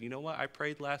and he said, you know what? I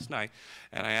prayed last night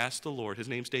and I asked the Lord. His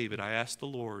name's David. I asked the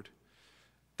Lord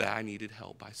that I needed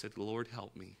help. I said, Lord,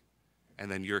 help me.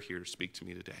 And then you're here to speak to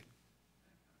me today.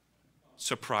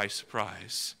 Surprise,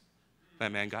 surprise.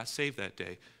 That man got saved that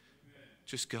day.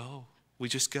 Just go. We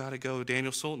just got to go.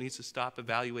 Daniel Solt needs to stop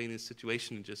evaluating his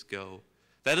situation and just go.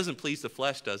 That doesn't please the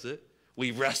flesh, does it?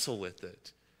 We wrestle with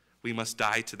it. We must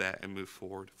die to that and move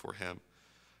forward for him.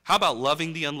 How about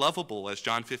loving the unlovable, as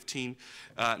John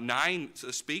 15:9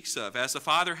 speaks of? As the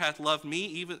Father hath loved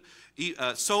me,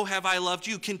 so have I loved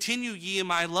you. Continue ye in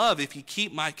my love. If ye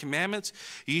keep my commandments,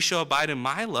 ye shall abide in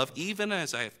my love, even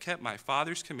as I have kept my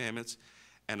Father's commandments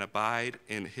and abide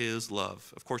in his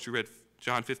love. Of course, we read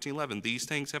John 15:11, these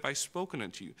things have I spoken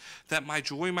unto you, that my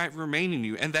joy might remain in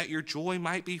you, and that your joy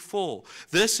might be full.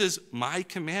 This is my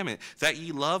commandment, that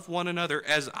ye love one another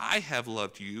as I have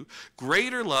loved you.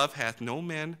 Greater love hath no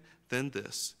man than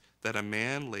this, that a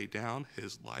man lay down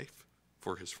his life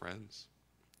for his friends.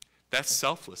 That's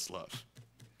selfless love.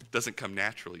 Doesn't come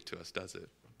naturally to us, does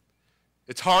it?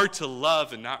 It's hard to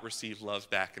love and not receive love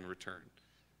back in return.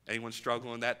 Anyone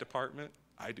struggle in that department?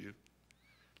 I do.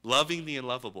 Loving the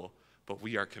unlovable. But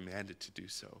we are commanded to do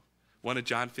so. Want a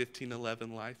John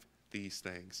 15:11 life? These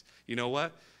things. You know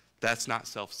what? That's not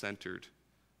self-centered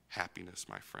happiness,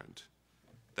 my friend.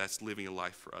 That's living a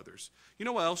life for others. You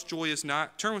know what else joy is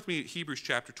not? Turn with me to Hebrews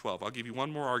chapter 12. I'll give you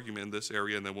one more argument in this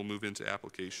area, and then we'll move into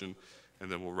application,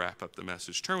 and then we'll wrap up the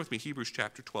message. Turn with me, Hebrews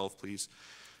chapter 12, please.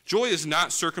 Joy is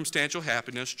not circumstantial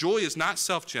happiness. Joy is not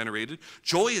self-generated.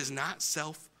 Joy is not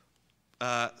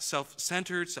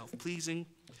self-centered, self-pleasing.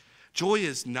 Joy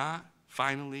is not,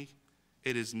 finally,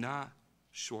 it is not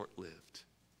short-lived.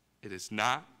 It is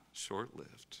not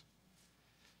short-lived.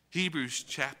 Hebrews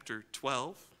chapter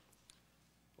 12.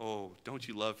 Oh, don't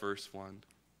you love verse 1,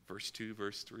 verse 2,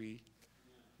 verse 3?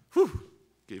 Whew,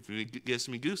 gives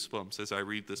me goosebumps as I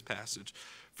read this passage.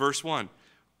 Verse 1,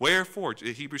 wherefore,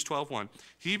 Hebrews 12:1,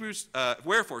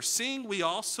 wherefore, seeing we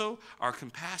also are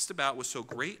compassed about with so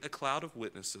great a cloud of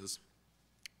witnesses,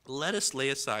 let us lay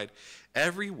aside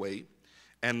every weight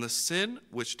and the sin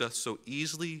which doth so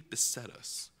easily beset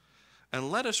us,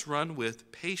 and let us run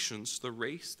with patience the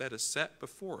race that is set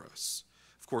before us.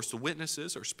 Of course, the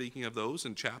witnesses are speaking of those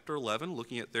in chapter 11,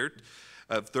 looking at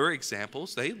their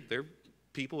examples. They're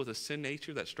people with a sin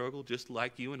nature that struggle just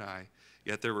like you and I,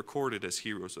 yet they're recorded as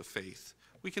heroes of faith.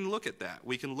 We can look at that.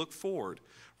 We can look forward,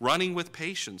 running with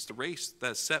patience the race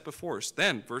that's set before us.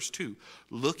 Then, verse 2,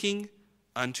 looking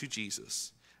unto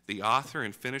Jesus, the author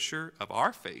and finisher of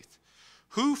our faith,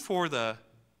 who for the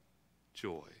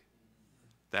joy.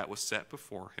 that was set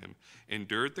before him,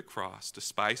 endured the cross,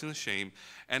 despising the shame,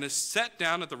 and is set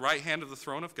down at the right hand of the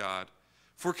throne of God.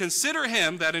 For consider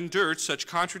him that endured such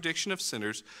contradiction of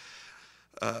sinners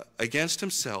against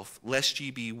himself, lest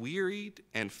ye be wearied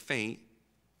and faint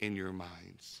in your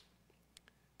minds.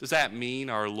 Does that mean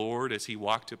our Lord, as he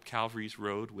walked up Calvary's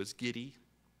road, was giddy,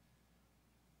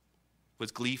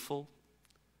 was gleeful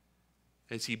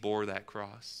as he bore that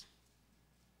cross?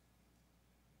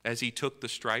 As he took the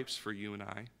stripes for you and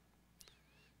I,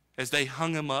 as they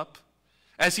hung him up,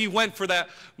 as he went for that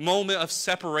moment of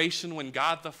separation when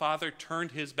God the Father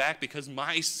turned his back because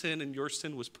my sin and your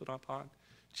sin was put upon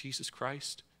Jesus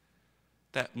Christ,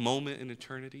 that moment in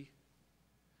eternity,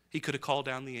 he could have called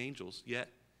down the angels, yet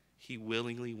he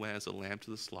willingly went as a lamb to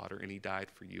the slaughter, and he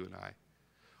died for you and I.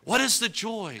 What is the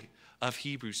joy of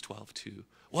Hebrews 12:2?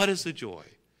 What is the joy?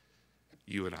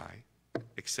 You and I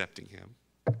accepting him.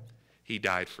 He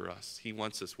died for us. He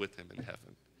wants us with him in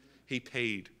heaven. He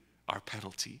paid our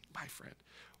penalty, my friend.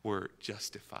 We're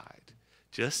justified.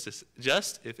 Just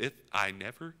if I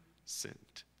never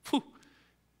sinned. Whew.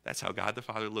 That's how God the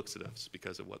Father looks at us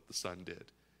because of what the Son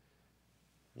did.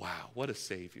 Wow, what a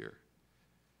Savior.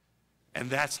 And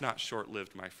that's not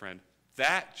short-lived, my friend.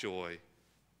 That joy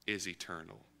is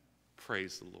eternal.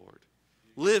 Praise the Lord.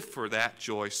 Live for that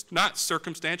joy, not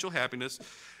circumstantial happiness.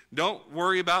 Don't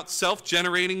worry about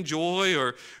self-generating joy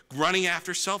or running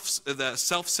after the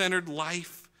self-centered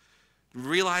life.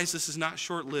 Realize this is not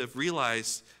short-lived.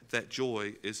 Realize that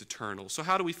joy is eternal. So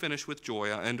how do we finish with joy?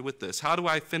 I'll end with this. How do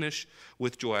I finish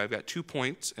with joy? I've got 2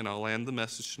 points, and I'll end the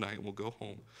message tonight, and we'll go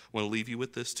home. I want to leave you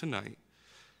with this tonight.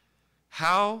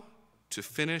 How to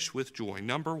finish with joy.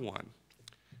 Number 1,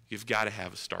 you've got to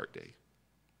have a start date.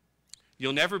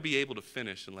 You'll never be able to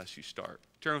finish unless you start.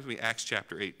 Turn with me, Acts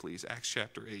chapter 8, please. Acts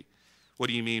chapter 8. What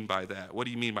do you mean by that? What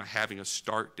do you mean by having a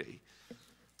start date?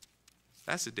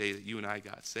 That's the day that you and I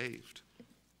got saved.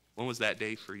 When was that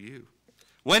day for you?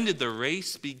 When did the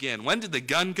race begin? When did the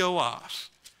gun go off?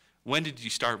 When did you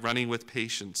start running with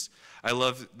patience? I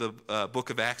love the book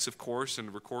of Acts, of course, and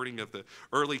the recording of the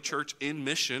early church in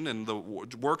mission and the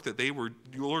work that the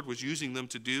Lord was using them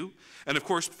to do. And of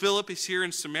course, Philip is here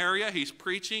in Samaria. He's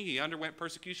preaching. He underwent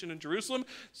persecution in Jerusalem,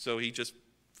 so he just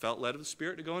felt led of the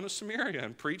Spirit to go into Samaria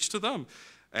and preach to them.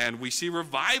 And we see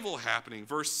revival happening.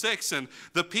 Verse 6, and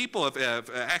the people of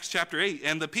Acts chapter 8,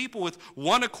 and the people with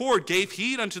one accord gave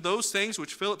heed unto those things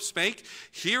which Philip spake,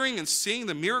 hearing and seeing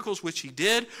the miracles which he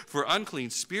did. For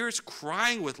unclean spirits,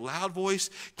 crying with loud voice,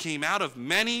 came out of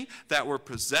many that were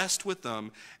possessed with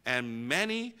them, and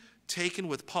many taken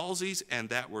with palsies and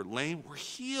that were lame were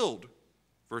healed.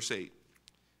 Verse 8,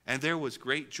 and there was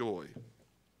great joy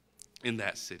in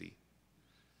that city.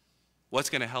 What's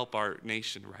going to help our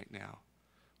nation right now?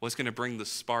 What's going to bring the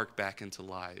spark back into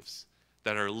lives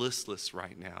that are listless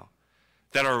right now,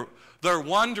 they're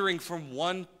wandering from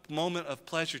one moment of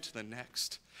pleasure to the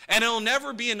next. And it'll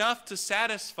never be enough to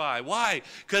satisfy. Why?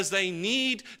 Because they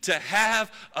need to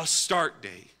have a start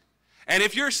date. And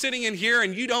if you're sitting in here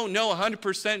and you don't know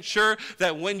 100% sure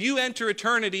that when you enter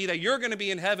eternity that you're going to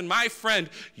be in heaven, my friend,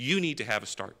 you need to have a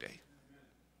start date.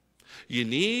 You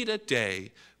need a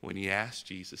day when you ask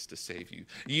Jesus to save you.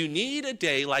 You need a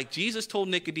day like Jesus told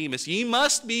Nicodemus, ye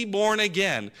must be born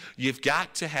again. You've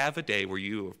got to have a day where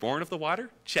you were born of the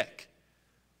water. Check.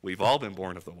 We've all been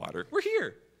born of the water. We're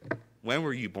here. When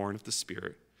were you born of the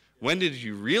Spirit? When did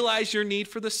you realize your need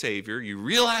for the Savior? You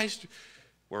realized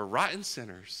we're rotten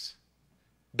sinners,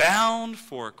 bound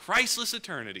for a Christless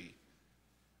eternity.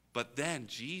 But then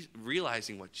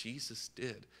realizing what Jesus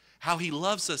did, how he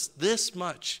loves us this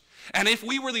much. And if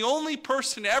we were the only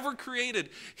person ever created,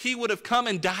 he would have come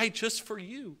and died just for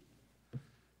you.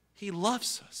 He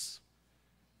loves us.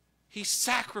 He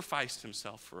sacrificed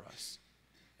himself for us.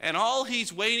 And all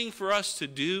he's waiting for us to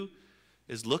do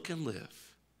is look and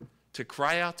live, to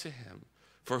cry out to him.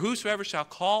 For whosoever shall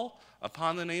call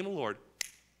upon the name of the Lord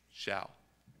shall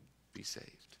be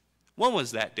saved. When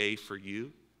was that day for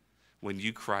you when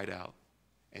you cried out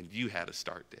and you had a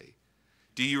start date?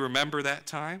 Do you remember that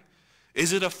time?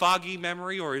 Is it a foggy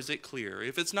memory or is it clear?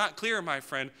 If it's not clear, my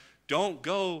friend, don't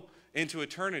go into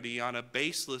eternity on a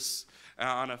baseless,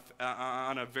 on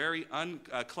a very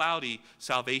cloudy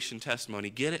salvation testimony.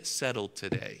 Get it settled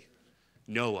today.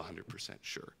 Know 100%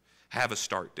 sure. Have a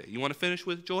start date. You want to finish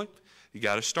with joy? You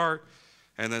got to start.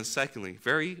 And then secondly,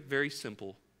 very, very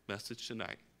simple message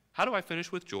tonight. How do I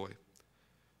finish with joy?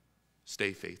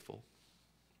 Stay faithful.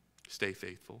 Stay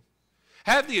faithful.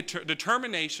 Have the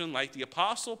determination, like the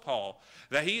Apostle Paul,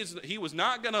 that he was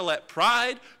not going to let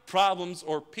pride, problems,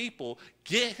 or people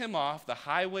get him off the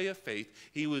highway of faith.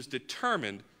 He was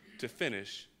determined to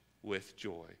finish with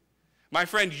joy. My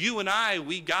friend, you and I,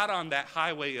 we got on that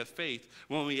highway of faith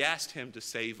when we asked him to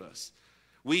save us.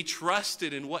 We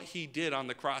trusted in what he did on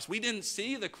the cross. We didn't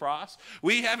see the cross.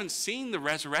 We haven't seen the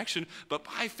resurrection, but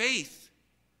by faith,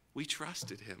 we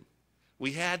trusted him.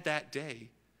 We had that day.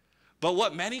 But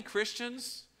what many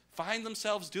Christians find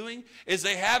themselves doing is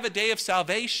they have a day of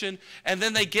salvation and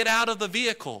then they get out of the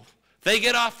vehicle. They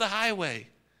get off the highway.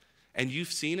 And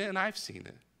you've seen it and I've seen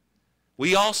it.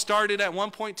 We all started at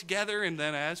one point together, and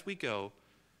then as we go,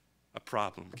 a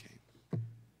problem came.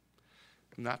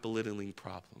 I'm not belittling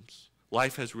problems.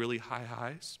 Life has really high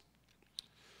highs.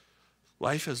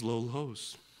 Life has low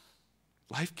lows.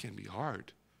 Life can be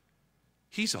hard.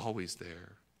 He's always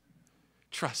there.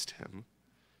 Trust him.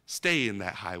 Stay in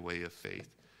that highway of faith.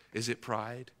 Is it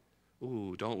pride?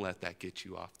 Ooh, don't let that get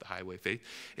you off the highway of faith.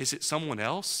 Is it someone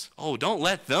else? Oh, don't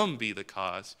let them be the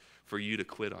cause for you to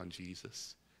quit on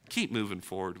Jesus. Keep moving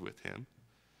forward with him.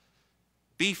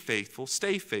 Be faithful.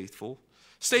 Stay faithful.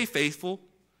 Stay faithful.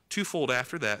 Twofold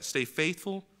after that. Stay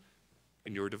faithful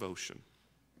in your devotion.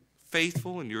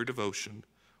 Faithful in your devotion.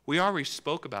 We already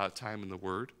spoke about a time in the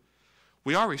Word.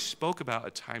 We already spoke about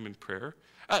a time in prayer.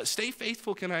 Stay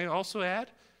faithful, can I also add?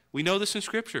 We know this in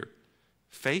Scripture.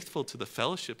 Faithful to the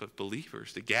fellowship of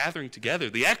believers, the gathering together,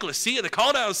 the ecclesia, the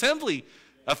called out assembly,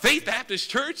 a Faith Baptist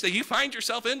church that you find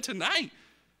yourself in tonight.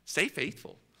 Stay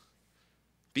faithful.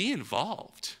 Be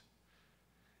involved.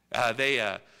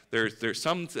 There's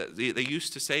some, they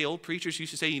used to say, old preachers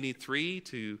used to say you need 3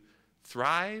 to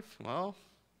thrive. Well,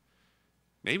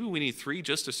 maybe we need 3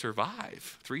 just to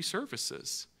survive. 3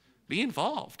 services. Be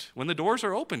involved. When the doors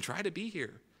are open, try to be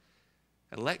here.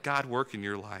 And let God work in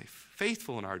your life.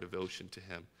 Faithful in our devotion to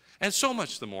him. And so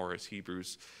much the more, as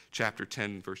Hebrews chapter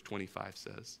 10, verse 25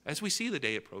 says. As we see the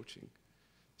day approaching,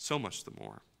 so much the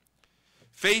more.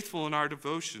 Faithful in our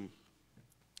devotion.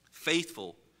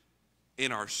 Faithful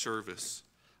in our service.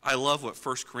 I love what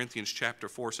 1 Corinthians chapter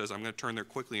 4 says. I'm going to turn there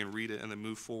quickly and read it and then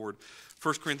move forward.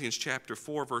 1 Corinthians chapter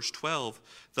 4, verse 12,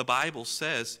 the Bible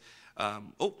says, I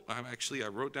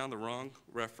wrote down the wrong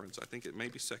reference. I think it may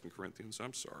be 2 Corinthians.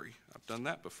 I'm sorry. I've done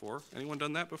that before. Anyone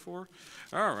done that before?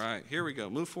 All right, here we go.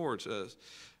 Move forward.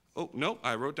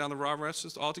 I wrote down the wrong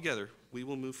reference altogether. We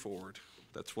will move forward.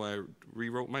 That's why I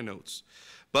rewrote my notes.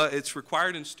 But it's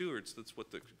required in stewards. That's what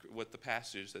the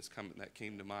passage that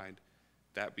came to mind.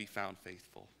 That be found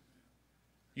faithful.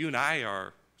 You and I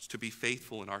are to be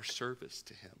faithful in our service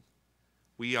to him.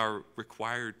 We are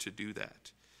required to do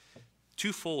that.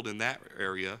 Twofold in that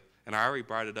area, and I already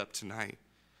brought it up tonight.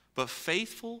 But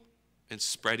faithful in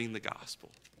spreading the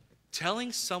gospel.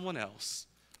 Telling someone else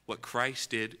what Christ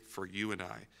did for you and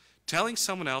I. Telling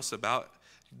someone else about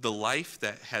the life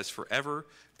that has forever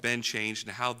been changed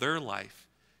and how their life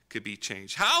could be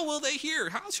changed. How will they hear?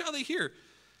 How shall they hear?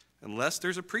 Unless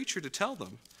there's a preacher to tell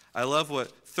them. I love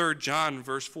what 3 John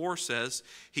verse 4 says.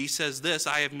 He says this,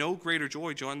 I have no greater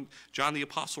joy, John the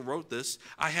Apostle wrote this,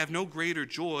 I have no greater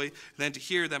joy than to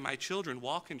hear that my children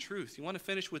walk in truth. You want to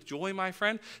finish with joy, my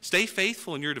friend? Stay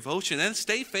faithful in your devotion and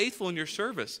stay faithful in your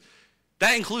service.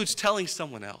 That includes telling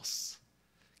someone else.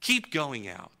 Keep going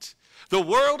out. The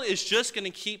world is just going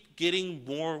to keep getting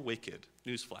more wicked.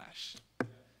 Newsflash.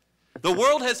 The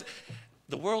world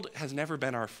has never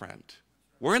been our friend.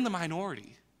 We're in the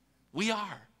minority. We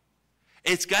are.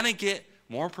 It's going to get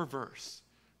more perverse.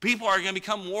 People are going to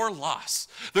become more lost.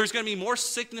 There's going to be more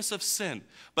sickness of sin.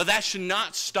 But that should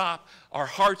not stop our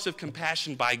hearts of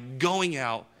compassion by going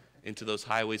out into those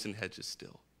highways and hedges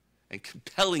still and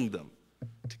compelling them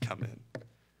to come in.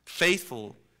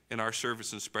 Faithful in our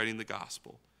service in spreading the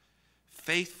gospel.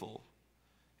 Faithful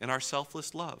in our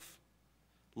selfless love.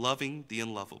 Loving the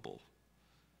unlovable.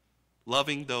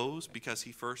 Loving those because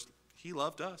he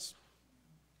loved us.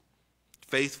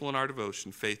 Faithful in our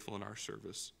devotion, faithful in our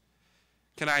service.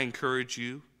 Can I encourage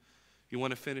you? You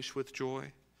want to finish with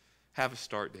joy? Have a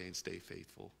start day and stay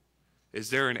faithful. Is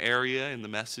there an area in the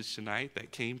message tonight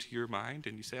that came to your mind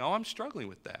and you say, I'm struggling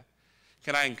with that?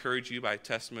 Can I encourage you by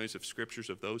testimonies of scriptures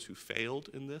of those who failed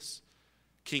in this?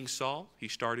 King Saul, he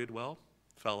started well,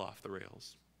 fell off the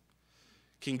rails.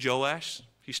 King Joash,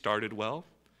 he started well,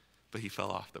 but he fell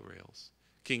off the rails.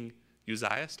 King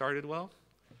Uzziah started well,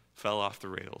 fell off the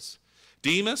rails.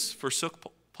 Demas forsook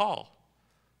Paul.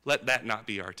 Let that not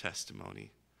be our testimony.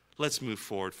 Let's move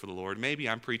forward for the Lord. Maybe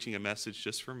I'm preaching a message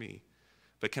just for me,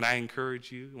 but can I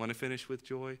encourage you? Want to finish with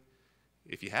joy?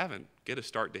 If you haven't, get a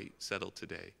start date settled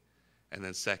today. And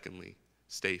then secondly,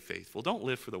 stay faithful. Don't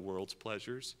live for the world's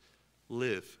pleasures.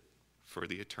 Live for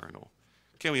the eternal.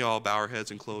 Can we all bow our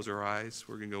heads and close our eyes?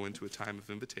 We're going to go into a time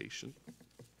of invitation.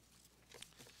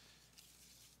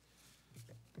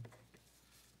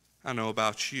 I don't know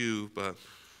about you, but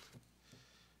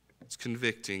It's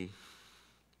convicting.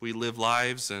 We live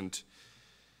lives and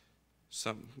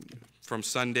from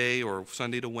Sunday or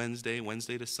Sunday to Wednesday,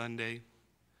 Wednesday to Sunday,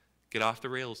 get off the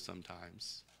rails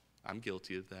sometimes. I'm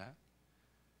guilty of that.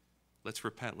 Let's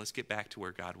repent. Let's get back to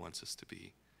where God wants us to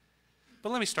be.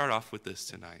 But let me start off with this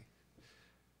tonight.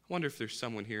 I wonder if there's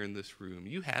someone here in this room.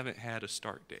 You haven't had a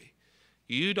start day.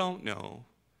 You don't know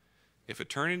if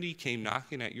eternity came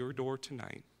knocking at your door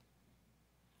tonight.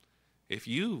 If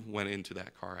you went into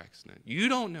that car accident, you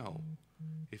don't know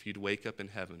if you'd wake up in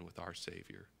heaven with our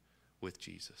Savior, with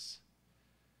Jesus.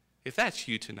 If that's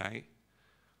you tonight,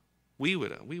 we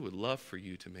would love for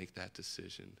you to make that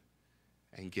decision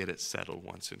and get it settled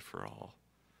once and for all.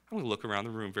 I'm going to look around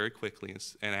the room very quickly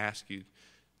and ask you,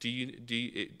 do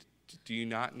you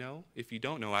not know? If you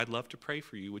don't know, I'd love to pray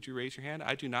for you. Would you raise your hand?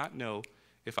 I do not know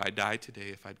if I died today,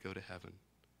 if I'd go to heaven.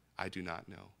 I do not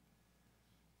know.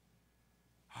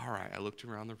 All right, I looked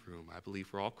around the room. I believe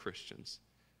we're all Christians.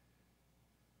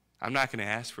 I'm not going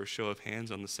to ask for a show of hands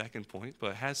on the second point,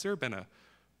 but has there been a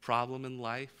problem in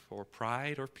life or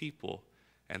pride or people,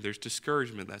 and there's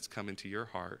discouragement that's come into your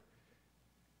heart?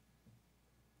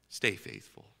 Stay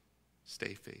faithful.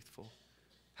 Stay faithful.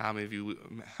 How many of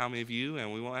you,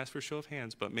 and we won't ask for a show of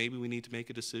hands, but maybe we need to make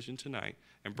a decision tonight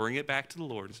and bring it back to the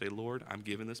Lord and say, Lord, I'm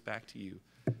giving this back to you,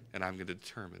 and I'm going to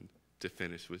determine to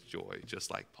finish with joy,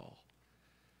 just like Paul.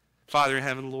 Father in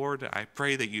heaven, Lord, I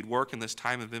pray that you'd work in this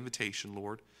time of invitation,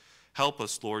 Lord. Help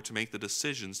us, Lord, to make the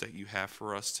decisions that you have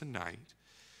for us tonight.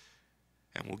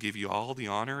 And we'll give you all the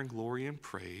honor and glory and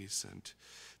praise. And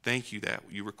thank you that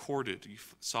you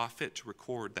saw fit to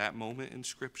record that moment in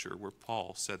Scripture where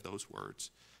Paul said those words.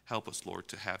 Help us, Lord,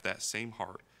 to have that same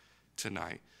heart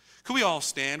tonight. Could we all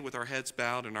stand with our heads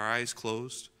bowed and our eyes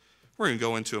closed? We're going to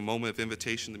go into a moment of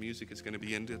invitation. The music is going to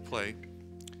begin to play.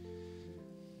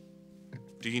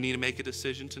 Do you need to make a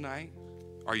decision tonight?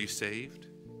 Are you saved?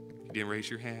 You didn't raise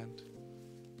your hand?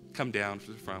 Come down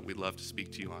to the front. We'd love to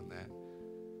speak to you on that.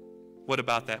 What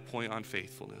about that point on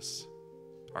faithfulness?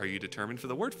 Are you determined? For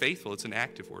the word faithful, it's an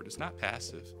active word. It's not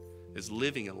passive. It's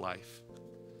living a life,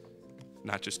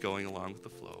 not just going along with the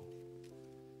flow.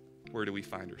 Where do we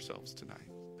find ourselves tonight?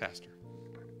 Pastor.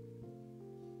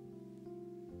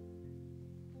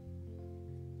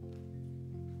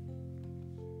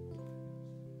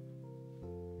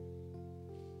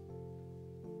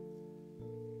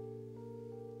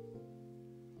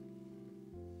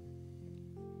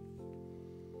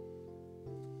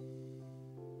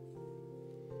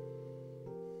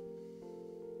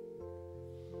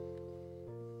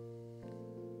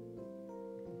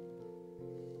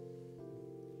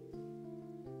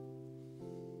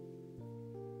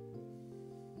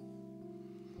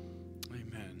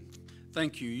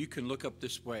 Thank you. You can look up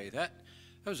this way. That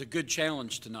was a good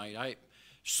challenge tonight. I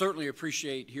certainly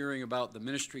appreciate hearing about the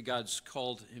ministry God's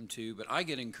called him to, but I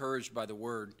get encouraged by the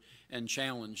word and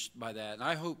challenged by that. And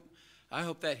I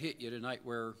hope that hit you tonight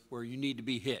where you need to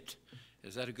be hit.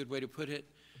 Is that a good way to put it?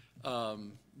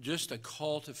 Just a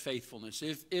call to faithfulness.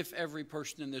 If every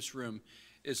person in this room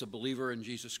is a believer in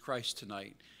Jesus Christ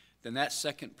tonight, then that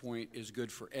second point is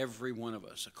good for every one of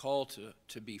us. A call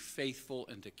to be faithful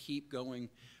and to keep going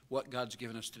what God's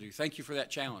given us to do. Thank you for that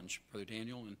challenge, Brother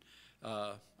Daniel, and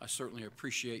I certainly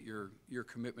appreciate your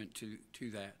commitment to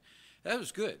that. That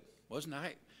was good, wasn't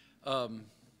it?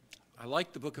 I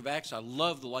like the book of Acts. I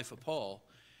love the life of Paul,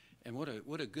 and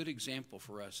what a good example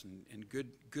for us, and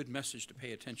good message to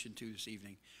pay attention to this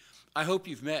evening. I hope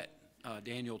you've met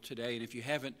Daniel today, and if you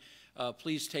haven't,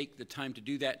 please take the time to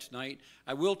do that tonight.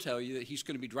 I will tell you that he's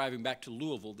going to be driving back to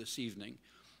Louisville this evening,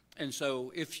 and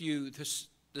so if you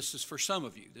this is for some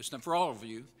of you. This is not for all of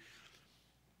you.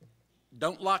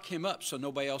 Don't lock him up so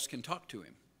nobody else can talk to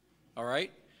him. All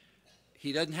right?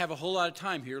 He doesn't have a whole lot of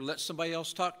time here. Let somebody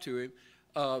else talk to him.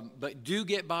 But do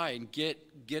get by and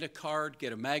get a card,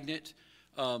 get a magnet.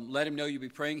 Let him know you'll be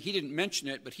praying. He didn't mention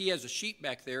it, but he has a sheet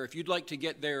back there. If you'd like to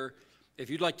get their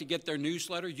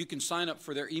newsletter, you can sign up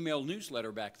for their email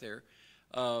newsletter back there.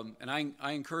 And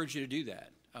I encourage you to do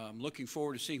that. Looking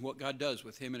forward to seeing what God does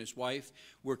with him and his wife.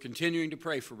 We're continuing to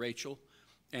pray for Rachel,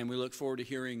 and we look forward to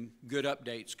hearing good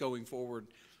updates going forward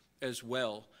as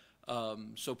well.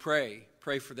 So pray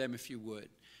for them if you would.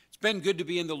 It's been good to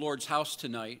be in the Lord's house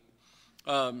tonight.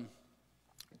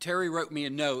 Terry wrote me a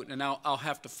note, and I'll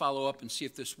have to follow up and see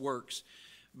if this works.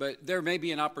 But there may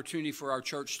be an opportunity for our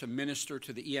church to minister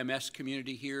to the EMS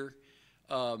community here,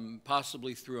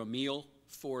 possibly through a meal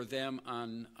for them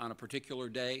on a particular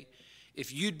day.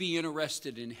 If you'd be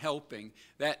interested in helping,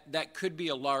 that could be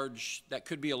a large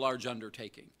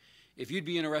undertaking. If you'd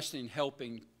be interested in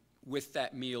helping with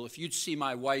that meal, if you'd see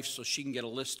my wife so she can get a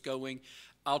list going,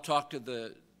 I'll talk to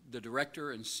the the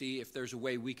director and see if there's a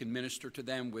way we can minister to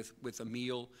them with a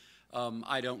meal.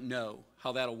 I don't know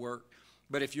how that'll work.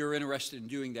 But if you're interested in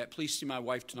doing that, please see my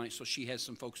wife tonight so she has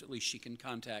some folks at least she can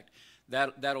contact.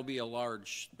 That'll be a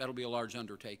large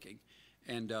undertaking.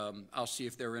 And I'll see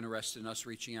if they're interested in us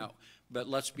reaching out. But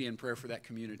let's be in prayer for that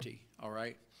community, all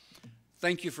right?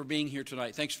 Thank you for being here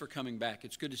tonight. Thanks for coming back.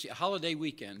 It's good to see a holiday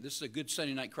weekend. This is a good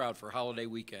Sunday night crowd for a holiday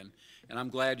weekend, and I'm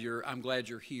glad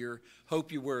you're here.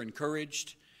 Hope you were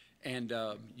encouraged, and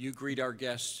you greet our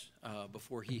guest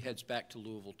before he heads back to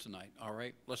Louisville tonight. All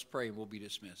right, let's pray and we'll be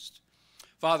dismissed.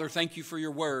 Father, thank you for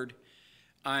your word.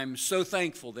 I'm so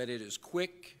thankful that it is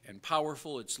quick and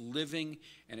powerful. It's living,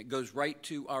 and it goes right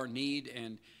to our need.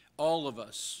 And all of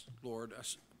us, Lord,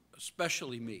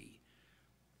 especially me,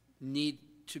 need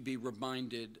to be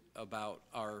reminded about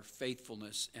our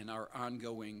faithfulness and our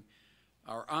ongoing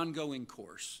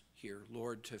course here,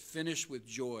 Lord, to finish with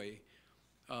joy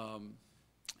and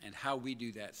how we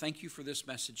do that. Thank you for this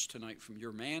message tonight from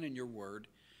your man and your word.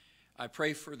 I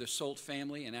pray for the Solt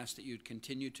family and ask that you'd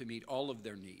continue to meet all of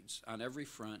their needs on every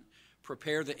front.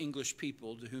 Prepare the English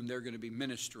people to whom they're going to be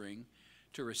ministering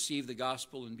to receive the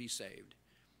gospel and be saved.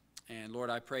 And Lord,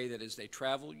 I pray that as they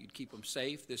travel, you'd keep them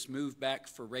safe. This move back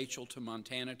for Rachel to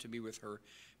Montana to be with her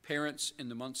parents in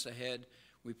the months ahead,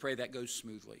 we pray that goes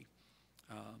smoothly.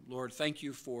 Lord, thank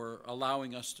you for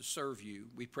allowing us to serve you.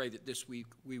 We pray that this week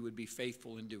we would be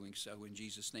faithful in doing so. In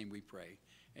Jesus' name we pray.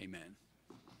 Amen.